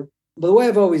literature. But the way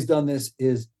I've always done this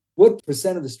is what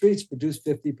percent of the streets produce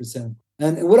 50%.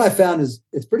 And what I found is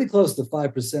it's pretty close to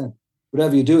 5%,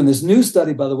 whatever you do. In this new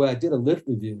study, by the way, I did a lit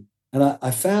review. And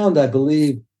I found, I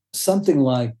believe, something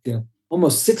like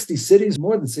almost 60 cities,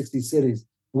 more than 60 cities,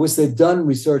 in which they've done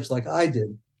research like I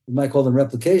did. You might call them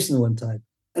replication of one type.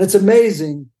 And it's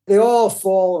amazing. They all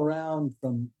fall around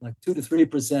from like 2 to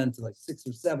 3% to like 6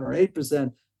 or 7 or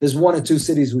 8%. There's 1 or 2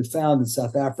 cities we found in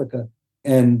South Africa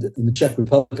and in the Czech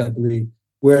Republic, I believe,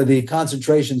 where the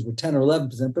concentrations were 10 or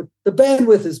 11%. But the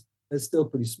bandwidth is still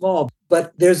pretty small.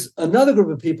 But there's another group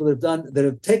of people that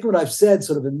have taken what I've said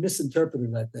sort of and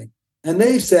misinterpreted, I think. And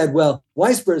they've said, well,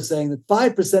 Weisburd is saying that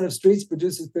 5% of streets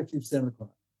produces 50% of crime.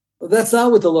 Well, that's not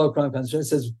what the law of crime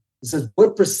concentration it says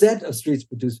what percent of streets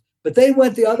produce. But they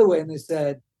went the other way and they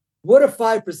said, what are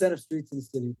 5% of streets in the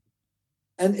city?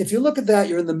 And if you look at that,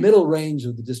 you're in the middle range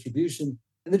of the distribution.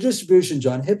 And the distribution,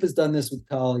 John Hipp has done this with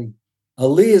colleagues.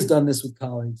 Ali has done this with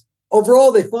colleagues.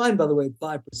 Overall, they find, by the way,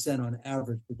 5% on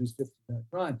average produce 50%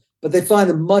 of crime. But they find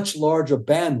a much larger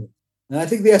bandwidth. And I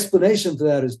think the explanation for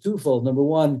that is twofold. Number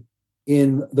one,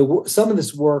 in some of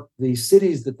this work, the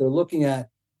cities that they're looking at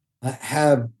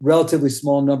have relatively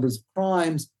small numbers of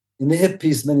crimes. In the Hipp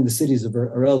piece, many of the cities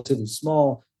are relatively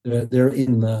small. They're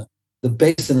in the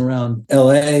basin around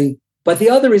LA. But the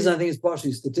other reason I think is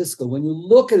partially statistical. When you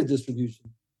look at a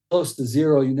distribution close to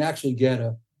zero, you naturally get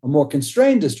a more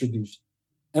constrained distribution.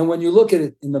 And when you look at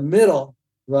it in the middle,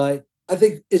 right, I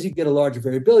think as you get a larger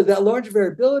variability, that larger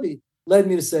variability led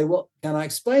me to say, well, can I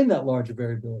explain that larger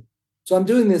variability? So I'm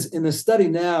doing this in a study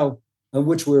now in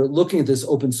which we're looking at this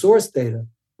open source data,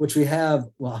 which we have,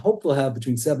 well, I hope we'll have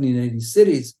between 70 and 80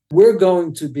 cities. We're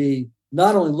going to be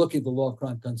not only looking at the law of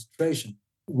crime concentration,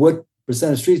 what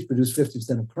percent of streets produce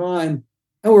 50% of crime,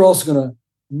 and we're also going to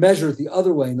measure it the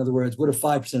other way. In other words, what if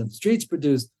 5% of the streets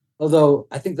produce? Although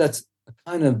I think that's a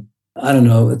kind of, I don't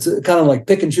know, it's kind of like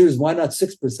pick and choose. Why not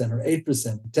 6% or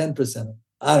 8% or 10%?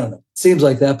 I don't know. Seems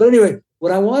like that. But anyway,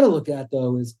 what I want to look at,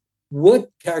 though, is what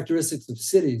characteristics of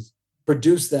cities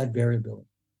produce that variability.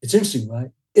 It's interesting,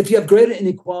 right? If you have greater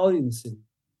inequality in the city,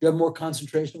 you have more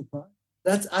concentration of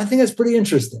crime. I think that's pretty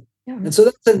interesting. Yeah. And so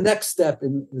that's the next step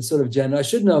in the sort of agenda. I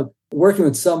should note, working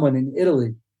with someone in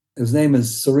Italy, his name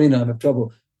is Serena. I have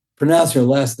trouble pronouncing her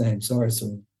last name. Sorry,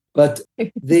 Serena. But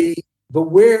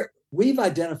where we've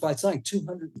identified something like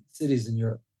 200 cities in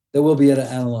Europe that we'll be able to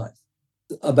analyze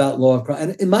about law of crime.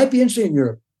 And it might be interesting in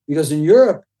Europe, because in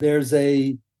Europe,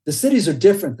 the cities are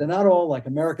different. They're not all like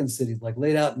American cities, like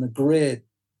laid out in the grid.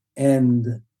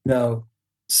 And,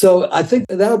 so I think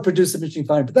that'll produce some interesting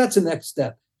findings, but that's the next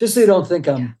step. Just so you don't think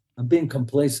I'm being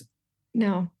complacent.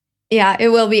 No. Yeah, it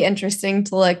will be interesting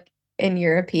to look in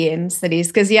European cities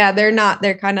because,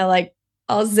 they're kind of like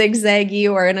all zigzaggy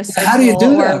or in a circle how do you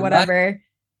do that, or whatever.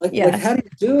 Right? Like, how do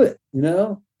you do it?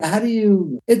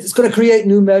 It's going to create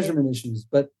new measurement issues,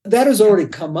 but that has already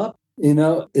come up.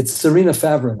 It's Serena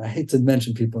Favarin. I hate to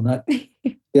mention people, not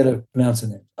get to pronounce her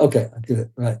name. Okay, I did it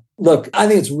right. Look, I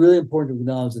think it's really important to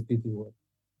acknowledge that people work.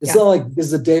 It's not like this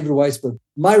is a David Weisburd.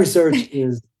 My research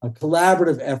is a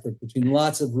collaborative effort between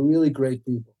lots of really great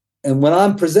people. And when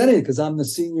I'm presenting it, because I'm the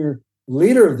senior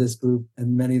leader of this group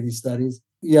and many of these studies,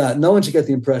 no one should get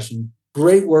the impression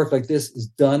great work like this is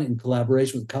done in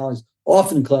collaboration with colleagues,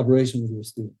 often in collaboration with your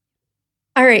students.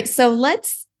 All right, so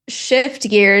let's shift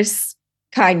gears,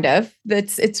 kind of.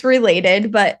 It's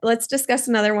related, but let's discuss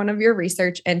another one of your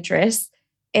research interests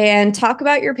and talk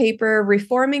about your paper,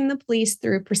 Reforming the Police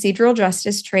Through Procedural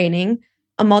Justice Training,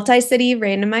 a multi-city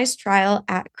randomized trial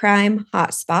at crime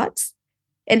hotspots.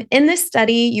 And in this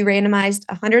study, you randomized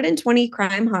 120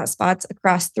 crime hotspots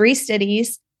across 3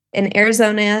 cities in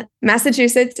Arizona,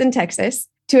 Massachusetts, and Texas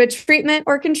to a treatment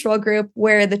or control group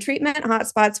where the treatment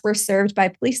hotspots were served by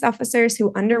police officers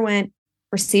who underwent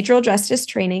procedural justice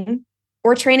training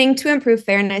or training to improve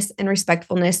fairness and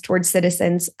respectfulness towards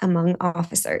citizens among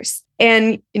officers.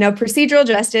 And, procedural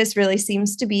justice really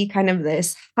seems to be kind of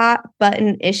this hot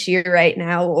button issue right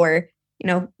now, or,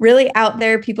 really out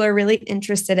there. People are really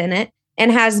interested in it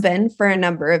and has been for a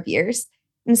number of years.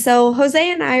 And so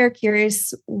Jose and I are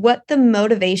curious what the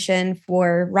motivation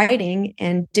for writing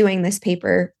and doing this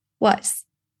paper was.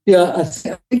 Yeah, I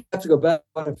think you have to go back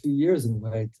quite a few years in a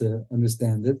way to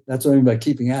understand it. That's what I mean by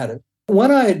keeping at it. When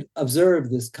I had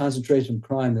observed this concentration of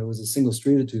crime, there was a single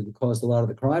street or two that caused a lot of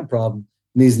the crime problem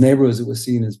in these neighborhoods. It was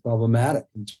seen as problematic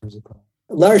in terms of crime.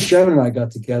 Larry Sherman and I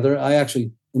got together. I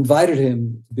actually invited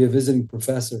him to be a visiting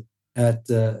professor at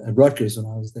Rutgers when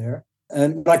I was there.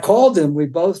 And when I called him, we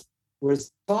both were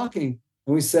talking,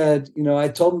 and we said, I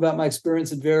told him about my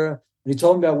experience at Vera, and he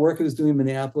told me about work he was doing in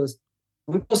Minneapolis.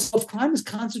 And we both said, if crime is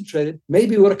concentrated,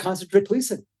 maybe we ought to concentrate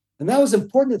policing. And that was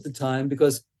important at the time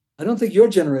because I don't think your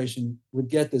generation would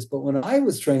get this, but when I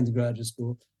was trained in graduate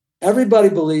school, everybody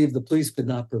believed the police could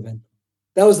not prevent crime.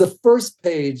 That was the first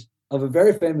page of a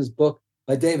very famous book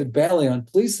by David Bailey on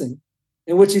policing,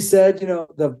 in which he said,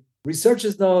 the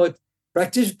researchers know it,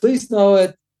 police know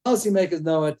it, policymakers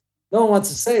know it. No one wants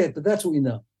to say it, but that's what we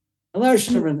know. And Larry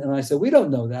Sherman and I said, we don't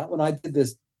know that. When I did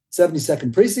this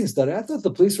 72nd precinct study, I thought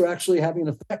the police were actually having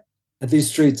an effect at these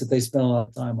streets that they spent a lot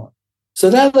of time on. So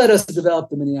that led us to develop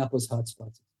the Minneapolis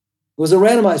hotspots. It was a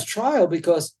randomized trial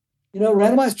because,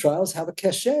 randomized trials have a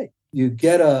cachet. You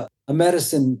get a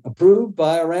medicine approved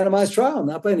by a randomized trial,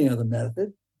 not by any other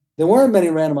method. There weren't many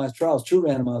randomized trials, true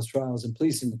randomized trials in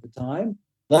policing at the time.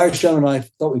 Larry Sherman and I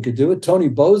thought we could do it. Tony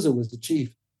Boza was the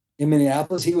chief in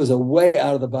Minneapolis. He was a way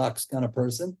out of the box kind of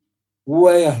person,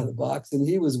 way out of the box. And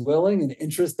he was willing and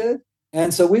interested.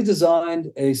 And so we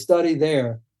designed a study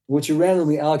there, in which we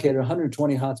randomly allocated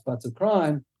 120 hotspots of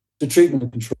crime to treatment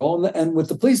and control. And what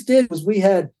the police did was we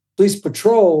had police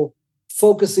patrol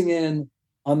focusing in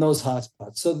on those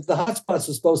hotspots. So the hotspots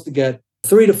were supposed to get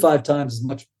 3 to 5 times as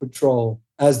much patrol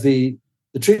as the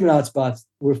treatment hotspots.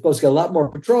 Were supposed to get a lot more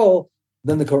patrol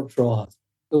than the control hotspots.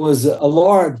 It was a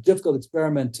large, difficult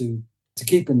experiment to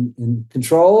keep in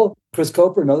control. Chris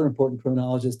Coper, another important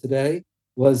criminologist today,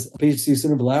 was a PhD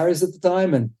student of Larry's at the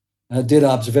time and did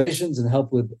observations and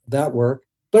helped with that work.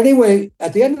 But anyway,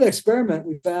 at the end of the experiment,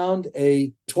 we found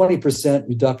a 20%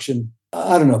 reduction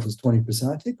I don't know if it was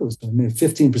 20%. I think it was maybe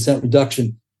 15%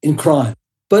 reduction in crime.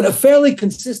 But a fairly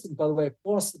consistent, by the way,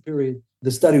 across the period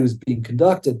the study was being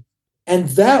conducted. And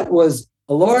that was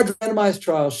a large randomized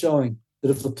trial showing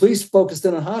that if the police focused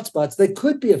in on hotspots, they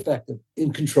could be effective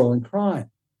in controlling crime.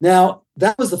 Now,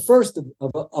 that was the first of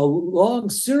a long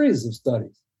series of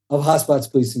studies, of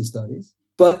hotspots policing studies,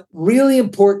 but really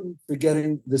important for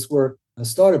getting this work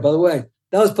started. By the way,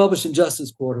 that was published in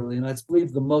Justice Quarterly, and I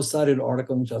believe the most cited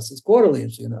article in Justice Quarterly,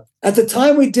 interesting enough. At the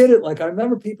time we did it, I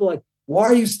remember people like, why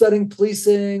are you studying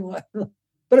policing?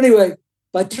 But anyway,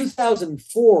 by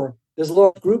 2004, there's a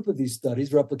large group of these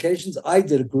studies, replications. I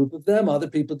did a group of them. Other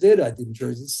people did. I did in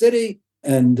Jersey City,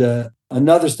 and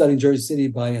another study in Jersey City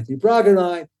by Anthony Braga and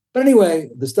I. But anyway,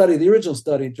 the original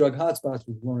study, Drug Hotspots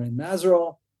with Lorraine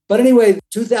Mazerol. But anyway,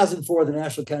 2004, the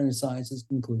National Academy of Sciences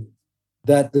concluded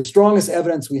that the strongest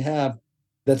evidence we have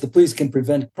that the police can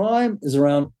prevent crime is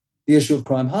around the issue of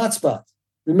crime hotspots.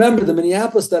 Remember, the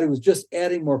Minneapolis study was just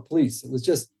adding more police. It was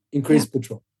just increased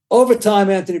patrol. Over time,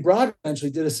 Anthony Braga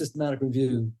eventually did a systematic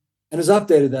review and has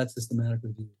updated that systematic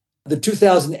review. The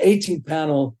 2018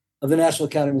 panel of the National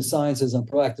Academy of Sciences on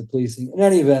proactive policing, in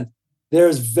any event,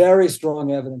 there's very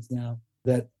strong evidence now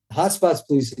that hotspots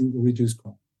policing will reduce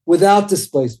crime without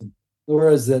displacement.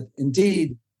 Whereas that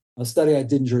indeed, a study I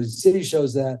did in Jersey City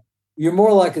shows that you're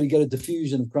more likely to get a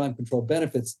diffusion of crime control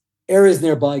benefits. Areas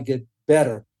nearby get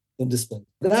better than displacement.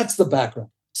 That's the background.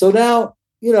 So now,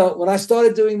 when I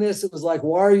started doing this, it was like,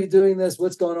 why are you doing this?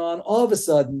 What's going on? All of a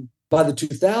sudden, by the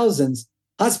 2000s,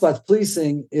 hotspots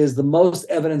policing is the most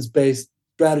evidence-based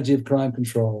strategy of crime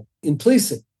control in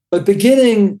policing. But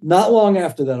beginning not long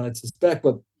after that, I'd suspect,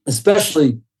 but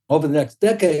especially over the next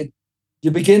decade,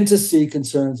 you begin to see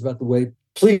concerns about the way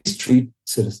police treat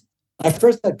citizens. I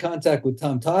first had contact with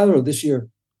Tom Tyler, who this year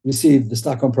received the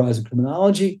Stockholm Prize in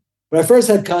Criminology, but I first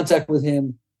had contact with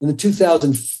him in the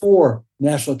 2004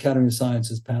 National Academy of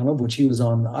Sciences panel, which he was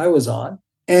on and I was on.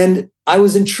 And I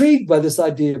was intrigued by this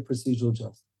idea of procedural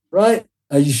justice, right?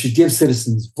 You should give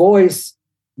citizens voice.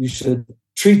 You should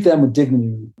treat them with dignity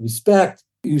and respect.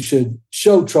 You should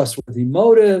show trustworthy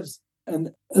motives.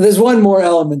 And there's one more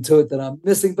element to it that I'm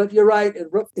missing, but you're right.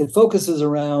 It focuses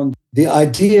around the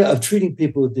idea of treating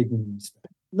people with dignity and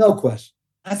respect. No question.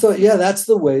 I thought, yeah, that's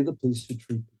the way the police should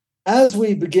treat people. As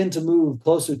we begin to move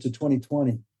closer to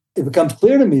 2020, it becomes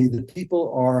clear to me that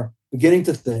people are beginning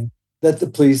to think that the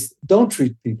police don't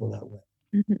treat people that way.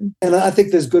 Mm-hmm. And I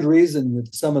think there's good reason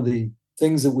with some of the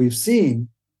things that we've seen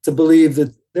to believe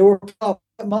that there were problems.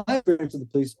 My experience of the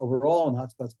police overall in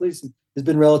hotspots policing has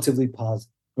been relatively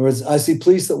positive. In other words, I see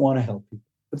police that want to help people.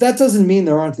 But that doesn't mean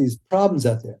there aren't these problems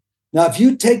out there. Now, if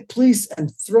you take police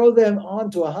and throw them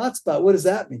onto a hotspot, what does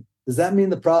that mean? Does that mean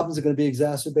the problems are going to be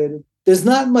exacerbated? There's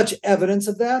not much evidence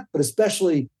of that, but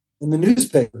especially in the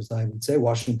newspapers, I would say,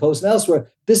 Washington Post and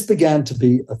elsewhere, this began to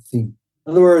be a theme.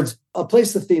 In other words, I'll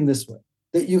place the theme this way,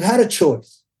 that you had a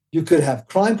choice. You could have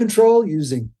crime control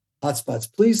using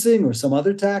hotspots policing or some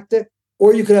other tactic,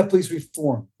 or you could have police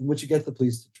reform, in which you get the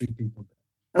police to treat people better.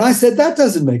 And I said, that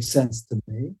doesn't make sense to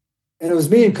me. And it was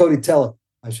me and Cody Tellick,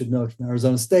 I should note, from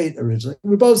Arizona State originally.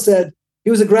 We both said, he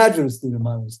was a graduate student of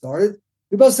mine when we started.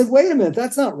 We both said, wait a minute,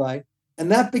 that's not right.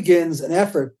 And that begins an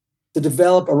effort to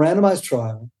develop a randomized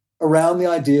trial around the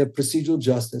idea of procedural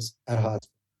justice at hotspots.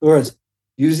 In other words,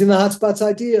 using the hotspots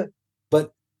idea,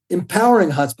 but empowering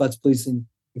hotspots policing,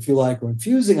 if you like, or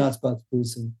infusing hotspots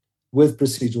policing with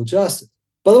procedural justice.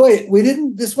 By the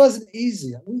way, this wasn't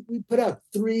easy. We put out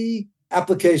 3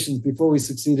 applications before we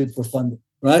succeeded for funding,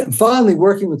 right? And finally,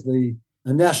 working with the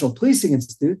National Policing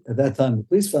Institute, at that time, the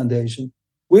Police Foundation,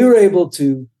 we were able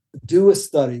to do a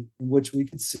study in which we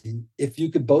could see if you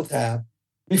could both have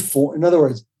before, in other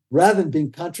words, rather than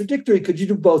being contradictory, could you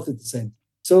do both at the same time?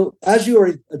 So as you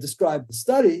already described the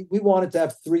study, we wanted to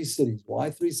have 3 cities.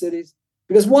 Why 3 cities?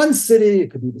 Because one city,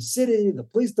 it could be the city, the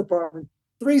police department,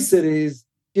 3 cities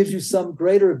gives you some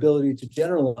greater ability to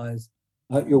generalize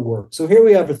your work. So here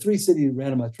we have a 3-city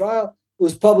randomized trial. It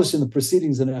was published in the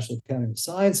Proceedings of the National Academy of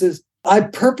Sciences. I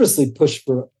purposely pushed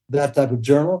for that type of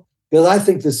journal because I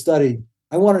think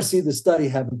I want to see the study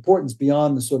have importance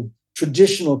beyond the sort of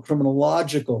traditional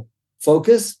criminological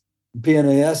focus.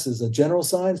 PNAS is a general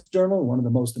science journal, one of the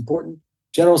most important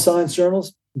general science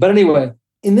journals. But anyway,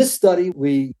 in this study,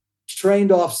 we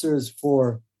trained officers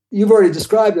for, you've already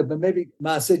described it, but maybe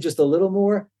I'll say just a little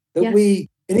more, that yes.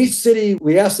 In each city,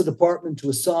 we asked the department to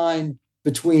assign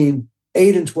between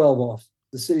 8 and 12 officers.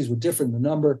 The cities were different in the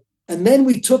number. And then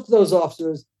we took those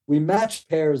officers, we matched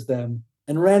pairs them,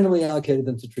 and randomly allocated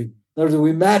them to treatment. In other words,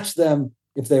 we matched them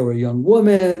if they were a young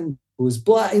woman who was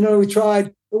Black. We tried.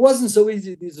 It wasn't so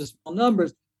easy. These are small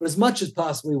numbers. but as much as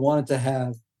possible, we wanted to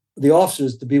have the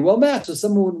officers to be well matched. So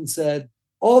someone wouldn't have said,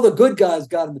 all the good guys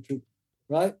got in the treatment,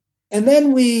 right? And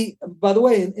then we, by the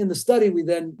way, in the study, we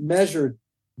then measured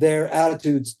their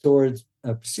attitudes towards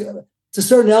to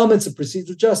certain elements of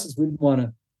procedural justice. We didn't want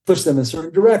to push them in a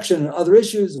certain direction and other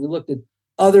issues. We looked at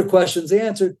other questions they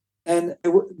answered, and they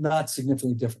were not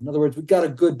significantly different. In other words, we got a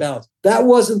good balance. That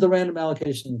wasn't the random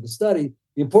allocation of the study.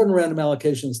 The important random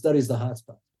allocation of the study is the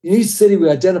hotspot. In each city, we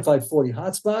identified 40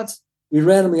 hotspots. We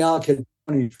randomly allocated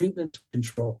 20 treatment to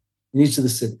control in each of the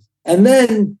cities. And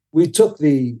then we took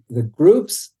the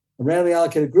groups, the randomly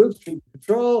allocated groups, treatment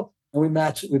control, and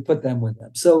we put them with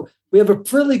them. So we have a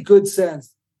pretty good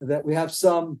sense that we have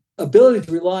some ability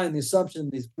to rely on the assumption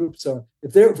these groups are,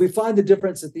 if we find the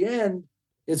difference at the end,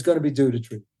 it's going to be due to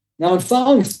treatment. Now, in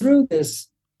following through this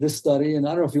study, and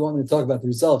I don't know if you want me to talk about the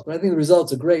results, but I think the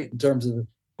results are great in terms of the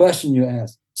question you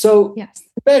asked. So yes,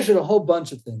 we measured a whole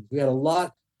bunch of things. We had a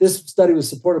lot. This study was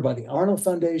supported by the Arnold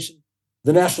Foundation.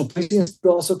 The National Police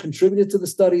Institute also contributed to the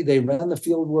study. They ran the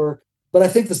field work. But I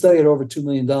think the study had over $2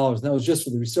 million. And that was just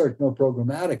for the research, no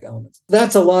programmatic elements.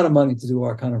 That's a lot of money to do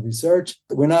our kind of research.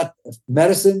 We're not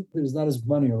medicine. There's not as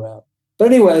money around.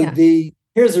 But anyway,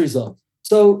 here's the result.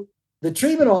 So the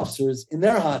treatment officers in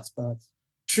their hotspots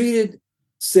treated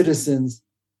citizens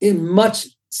in much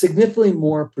significantly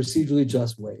more procedurally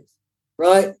just ways,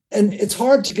 right? And it's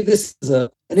hard to get this as an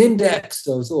index,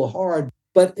 so it's a little hard.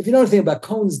 But if you know anything about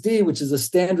Cohen's D, which is a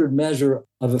standard measure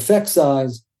of effect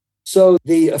size, so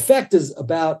the effect is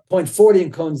about 0.40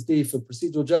 in Cohen's D for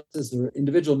procedural justice or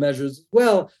individual measures as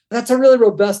well. That's a really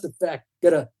robust effect.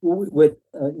 Get a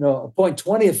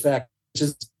 0.20 effect, which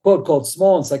is quote called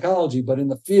small in psychology, but in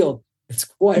the field it's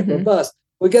quite robust.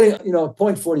 We're getting a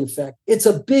 0.40 effect. It's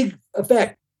a big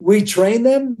effect. We train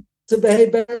them to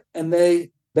behave better, and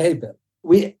they behave better.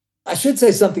 I should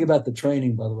say something about the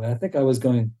training, by the way. I think I was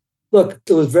going. Look,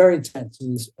 it was very intense. It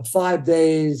was 5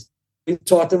 days. We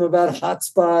taught them about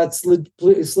hotspots,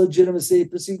 police legitimacy,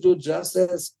 procedural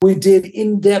justice. We did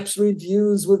in-depth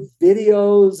reviews with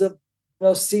videos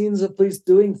of scenes of police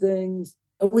doing things.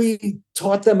 We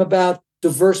taught them about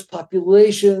diverse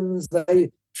populations.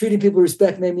 Treating people with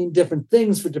respect may mean different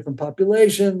things for different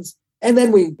populations. And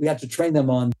then we had to train them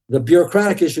on the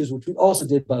bureaucratic issues, which we also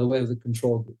did, by the way, with the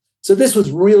control group. So this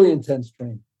was really intense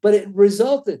training. But it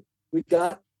resulted, we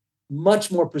got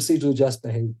much more procedurally just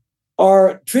behavior.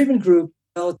 Our treatment group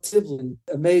relatively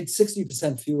made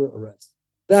 60% fewer arrests.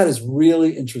 That is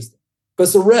really interesting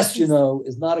because arrest,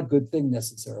 is not a good thing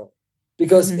necessarily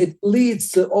because it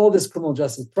leads to all this criminal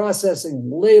justice processing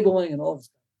and labeling and all this.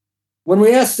 When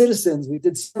we asked citizens, we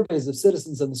did surveys of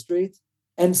citizens on the streets,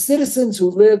 and citizens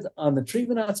who lived on the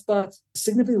treatment hotspots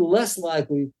significantly less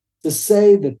likely to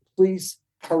say that police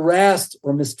harassed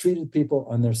or mistreated people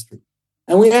on their street.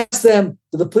 And we asked them,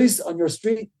 do the police on your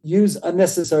street use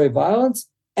unnecessary violence?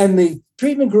 And the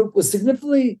treatment group was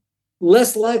significantly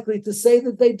less likely to say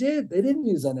that they did. They didn't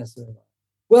use unnecessary violence.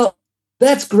 Well,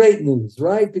 that's great news,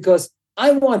 right? Because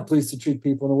I want police to treat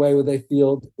people in a way where they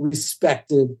feel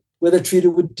respected, where they're treated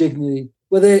with dignity,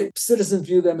 where citizens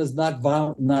view them as not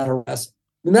violent, not harassing.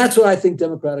 And that's what I think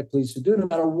democratic police should do, no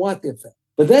matter what the effect.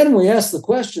 But then we asked the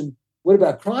question, what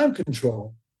about crime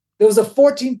control? There was a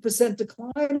 14%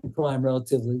 decline in crime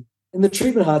relatively in the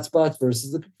treatment hotspots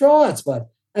versus the control hotspot.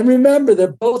 And remember,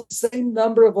 they're both the same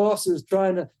number of officers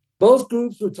both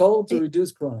groups were told to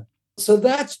reduce crime. So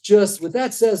that's just, what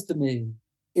that says to me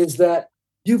is that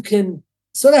you can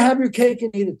sort of have your cake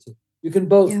and eat it too. You can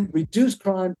both reduce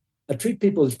crime and treat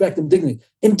people with respect and dignity.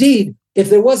 Indeed,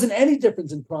 if there wasn't any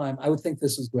difference in crime, I would think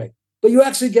this was great. But you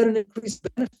actually get an increased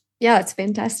benefit. Yeah, it's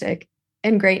fantastic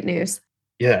and great news.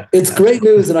 Yeah. It's great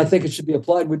news, and I think it should be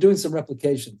applied. We're doing some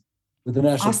replication with the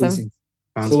National Policing.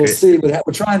 So we'll see.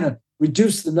 We're trying to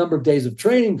reduce the number of days of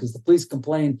training because the police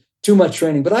complain too much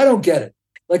training, but I don't get it.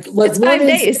 Like it's 5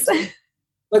 days.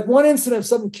 Like one incident of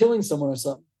someone killing someone or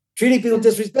something, treating people with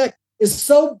disrespect is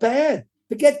so bad.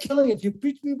 Forget killing. If you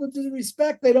treat people with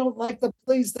disrespect, they don't like the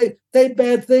police, they say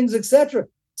bad things, etc.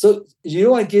 So you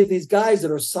don't want to give these guys that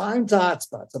are assigned to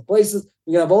hotspots, the places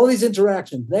we have all these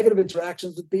interactions, negative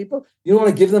interactions with people. You don't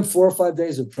want to give them 4 or 5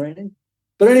 days of training.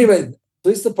 But anyway,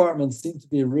 police departments seem to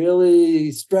be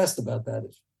really stressed about that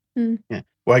issue. Yeah.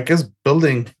 Well, I guess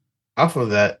building off of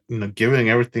that, given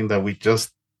everything that we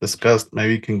just discussed,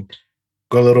 maybe you can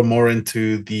go a little more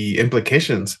into the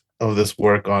implications of this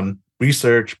work on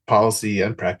research, policy,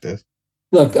 and practice.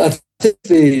 Look, I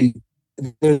think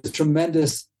there's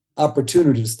tremendous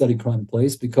opportunity to study crime in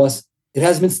place because it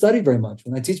hasn't been studied very much.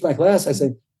 When I teach my class, I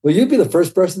say, well, you'd be the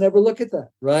first person to ever look at that,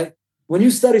 right? When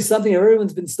you study something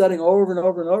everyone's been studying over and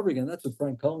over and over again, that's what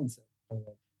Frank Cohen said.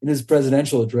 in his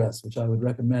presidential address, which I would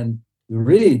recommend you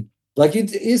read. Like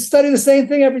you study the same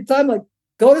thing every time, like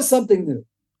go to something new.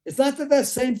 It's not that that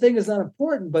same thing is not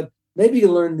important, but maybe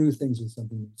you learn new things with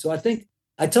something new. So I think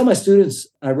I tell my students,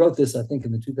 I wrote this, I think,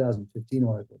 in the 2015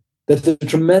 article, that there's a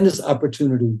tremendous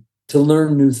opportunity to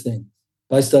learn new things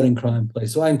by studying crime play.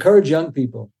 So I encourage young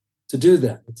people to do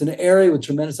that. It's an area with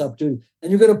tremendous opportunity.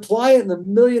 And you can apply it in a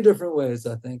million different ways,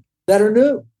 I think, that are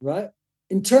new, right?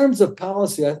 In terms of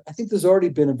policy, I think there's already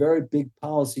been a very big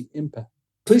policy impact.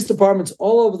 Police departments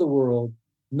all over the world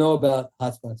know about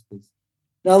hotspots policing.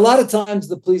 Now, a lot of times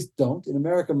the police don't. In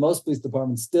America, most police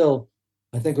departments still,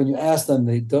 I think when you ask them,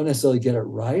 they don't necessarily get it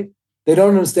right. They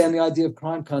don't understand the idea of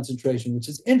crime concentration, which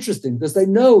is interesting because they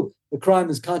know the crime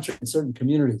is concentrated in certain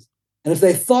communities. And if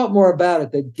they thought more about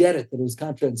it, they'd get it, that it was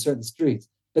concentrated in certain streets.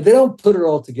 But they don't put it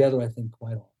all together, I think,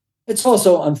 quite often. It's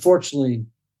also, unfortunately,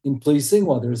 in policing,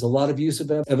 while there's a lot of use of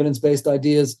evidence-based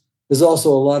ideas, there's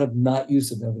also a lot of not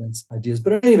use of evidence ideas.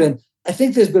 But in any event, I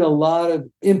think there's been a lot of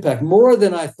impact, more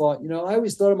than I thought. You know, I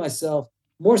always thought of myself,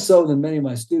 more so than many of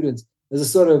my students, as a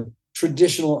sort of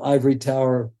traditional ivory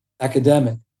tower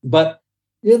academic. But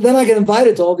then I get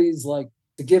invited to all these, like,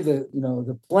 to give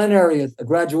the plenary at a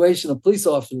graduation of police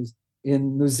officers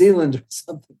in New Zealand or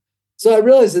something. So I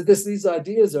realized that these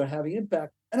ideas are having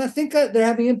impact. And I think they're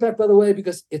having impact, by the way,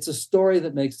 because it's a story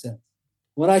that makes sense.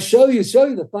 When I show you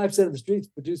that 5% of the streets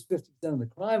produce 50% of the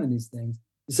crime in these things,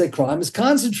 you say crime is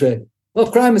concentrated. Well,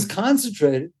 if crime is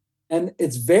concentrated and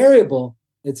it's variable,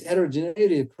 it's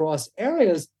heterogeneity across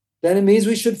areas, then it means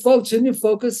we should focus. Shouldn't you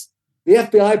focus? The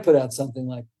FBI put out something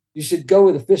like, you should go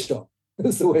with a fish oil.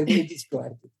 That's the way they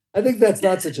described it. I think that's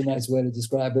not such a nice way to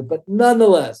describe it, but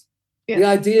nonetheless, the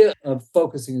idea of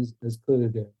focusing is clearly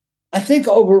there. I think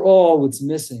overall what's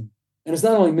missing, and it's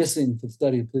not only missing for the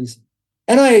study of policing,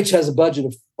 NIH has a budget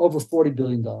of over $40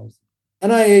 billion.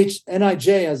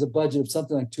 NIJ has a budget of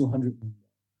something like $200 million,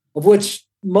 of which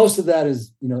most of that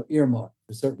is, earmarked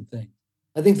for certain things.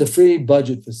 I think the free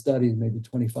budget for study is maybe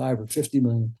 25 or 50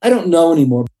 million. I don't know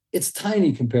anymore. It's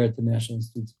tiny compared to National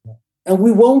Institutes of Health. And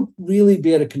we won't really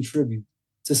be able to contribute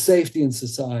to safety in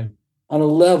society on a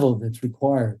level that's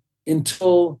required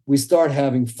until we start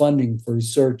having funding for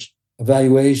research,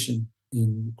 evaluation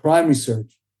in crime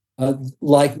research,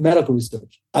 like medical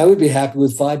research. I would be happy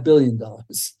with $5 billion, $40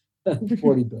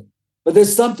 billion. But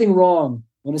there's something wrong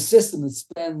when a system that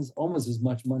spends almost as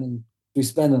much money we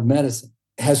spend on medicine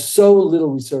has so little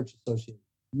research associated.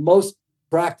 Most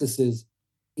practices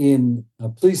in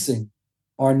policing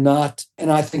are not,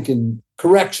 and I think in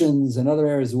corrections and other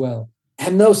areas as well,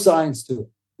 have no science to it.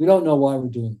 We don't know why we're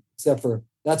doing it, except for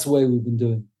that's the way we've been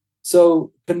doing it.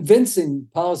 So convincing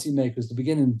policymakers to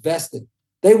begin investing,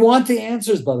 they want the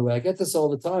answers, by the way. I get this all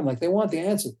the time. Like, they want the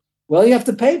answers. Well, you have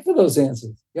to pay for those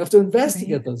answers. You have to invest to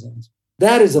get those answers.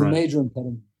 That is a major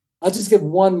impediment. I'll just give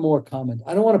one more comment.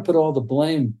 I don't want to put all the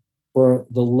blame for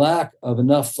the lack of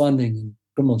enough funding in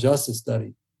criminal justice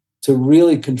study to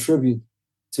really contribute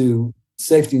to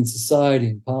safety in society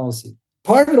and policy.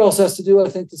 Part of it also has to do, I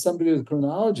think, to some degree with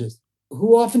criminologists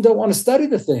who often don't want to study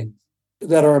the things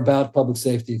that are about public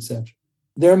safety, etc.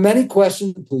 There are many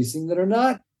questions in policing that are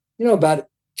not, about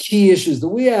key issues that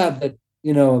we have, that,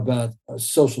 about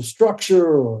social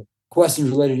structure or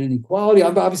questions related to inequality.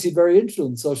 I'm obviously very interested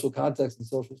in social context and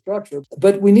social structure,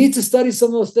 but we need to study some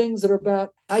of those things that are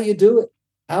about how you do it.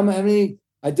 How many?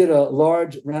 I did a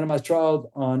large randomized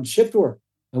trial on shift work,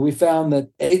 and we found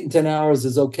that 8 and 10 hours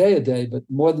is okay a day, but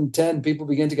more than 10, people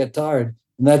begin to get tired,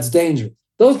 and that's dangerous.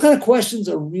 Those kind of questions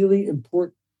are really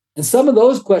important. And some of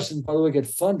those questions, by the way, get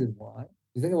funded. Why?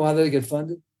 You think of why they get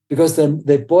funded? Because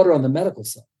they border on the medical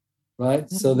side, right?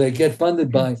 Mm-hmm. So they get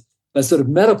funded by sort of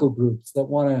medical groups that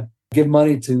want to give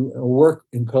money to work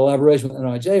in collaboration with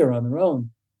NIJ or on their own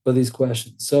for these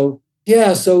questions. So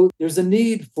there's a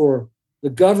need for the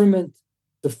government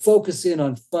to focus in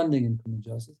on funding in criminal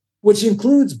justice, which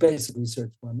includes basic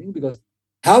research funding, because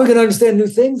how are we going to understand new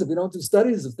things if we don't do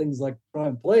studies of things like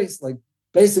crime place, like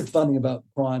basic funding about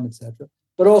crime, et cetera,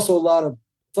 but also a lot of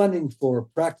funding for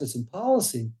practice and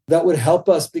policy that would help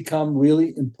us become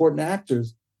really important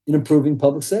actors in improving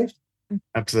public safety.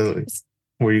 Absolutely.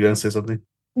 Were you going to say something?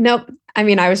 Nope.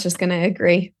 I was just going to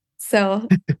agree. So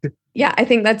yeah, I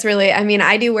think that's really,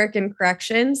 I do work in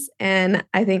corrections, and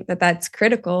I think that that's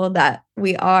critical that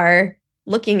we are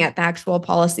looking at the actual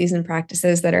policies and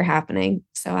practices that are happening.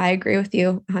 So I agree with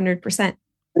you 100%.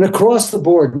 And across the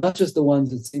board, not just the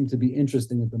ones that seem to be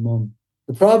interesting at the moment.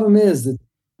 The problem is that,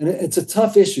 and it's a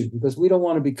tough issue because we don't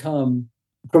want to become,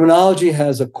 criminology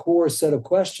has a core set of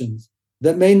questions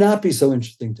that may not be so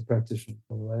interesting to practitioners,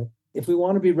 right? If we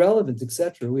want to be relevant, et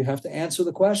cetera, we have to answer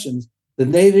the questions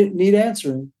that need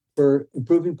answering for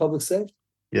improving public safety.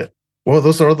 Yeah. Well,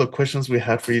 those are all the questions we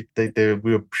had for you today, David.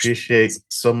 We appreciate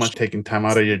so much taking time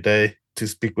out of your day to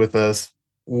speak with us.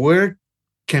 Where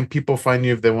can people find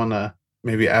you if they want to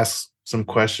maybe ask some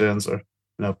questions or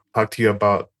talk to you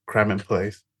about crime in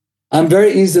place? I'm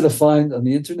very easy to find on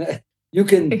the internet. You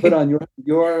can put on your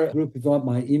group if you want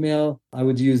my email. I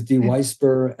would use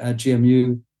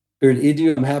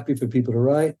dweisburd@gmu.edu. I'm happy for people to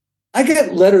write. I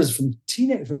get letters from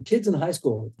kids in high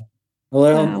school all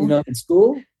the time. Wow. In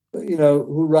school,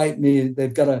 who write me.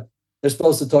 They're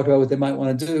supposed to talk about what they might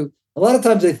want to do. A lot of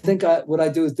times they think what I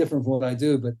do is different from what I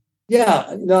do. But yeah,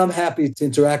 I'm happy to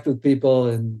interact with people.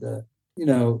 And,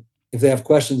 if they have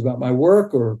questions about my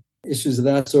work or issues of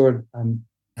that sort, I'm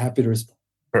happy to respond.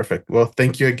 Perfect. Well,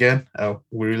 thank you again.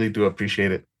 We really do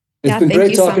appreciate it. It's been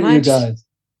great talking to you guys.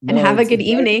 And have a good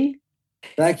evening.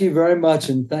 Thank you very much.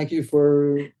 And thank you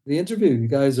for the interview. You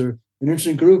guys are an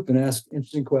interesting group and ask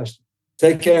interesting questions.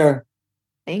 Take care.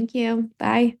 Thank you.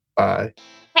 Bye. Bye.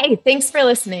 Hey, thanks for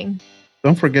listening.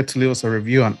 Don't forget to leave us a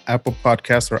review on Apple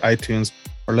Podcasts or iTunes,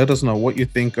 or let us know what you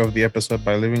think of the episode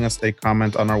by leaving us a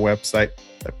comment on our website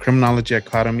at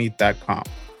criminologyacademy.com.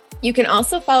 You can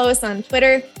also follow us on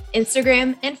Twitter,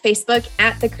 Instagram, and Facebook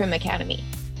at The Crim Academy.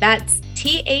 That's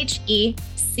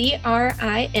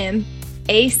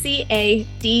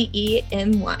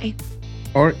TheCrimAcademy.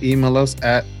 Or email us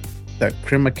at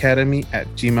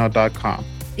thecrimacademy@gmail.com.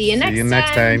 See you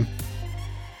next time.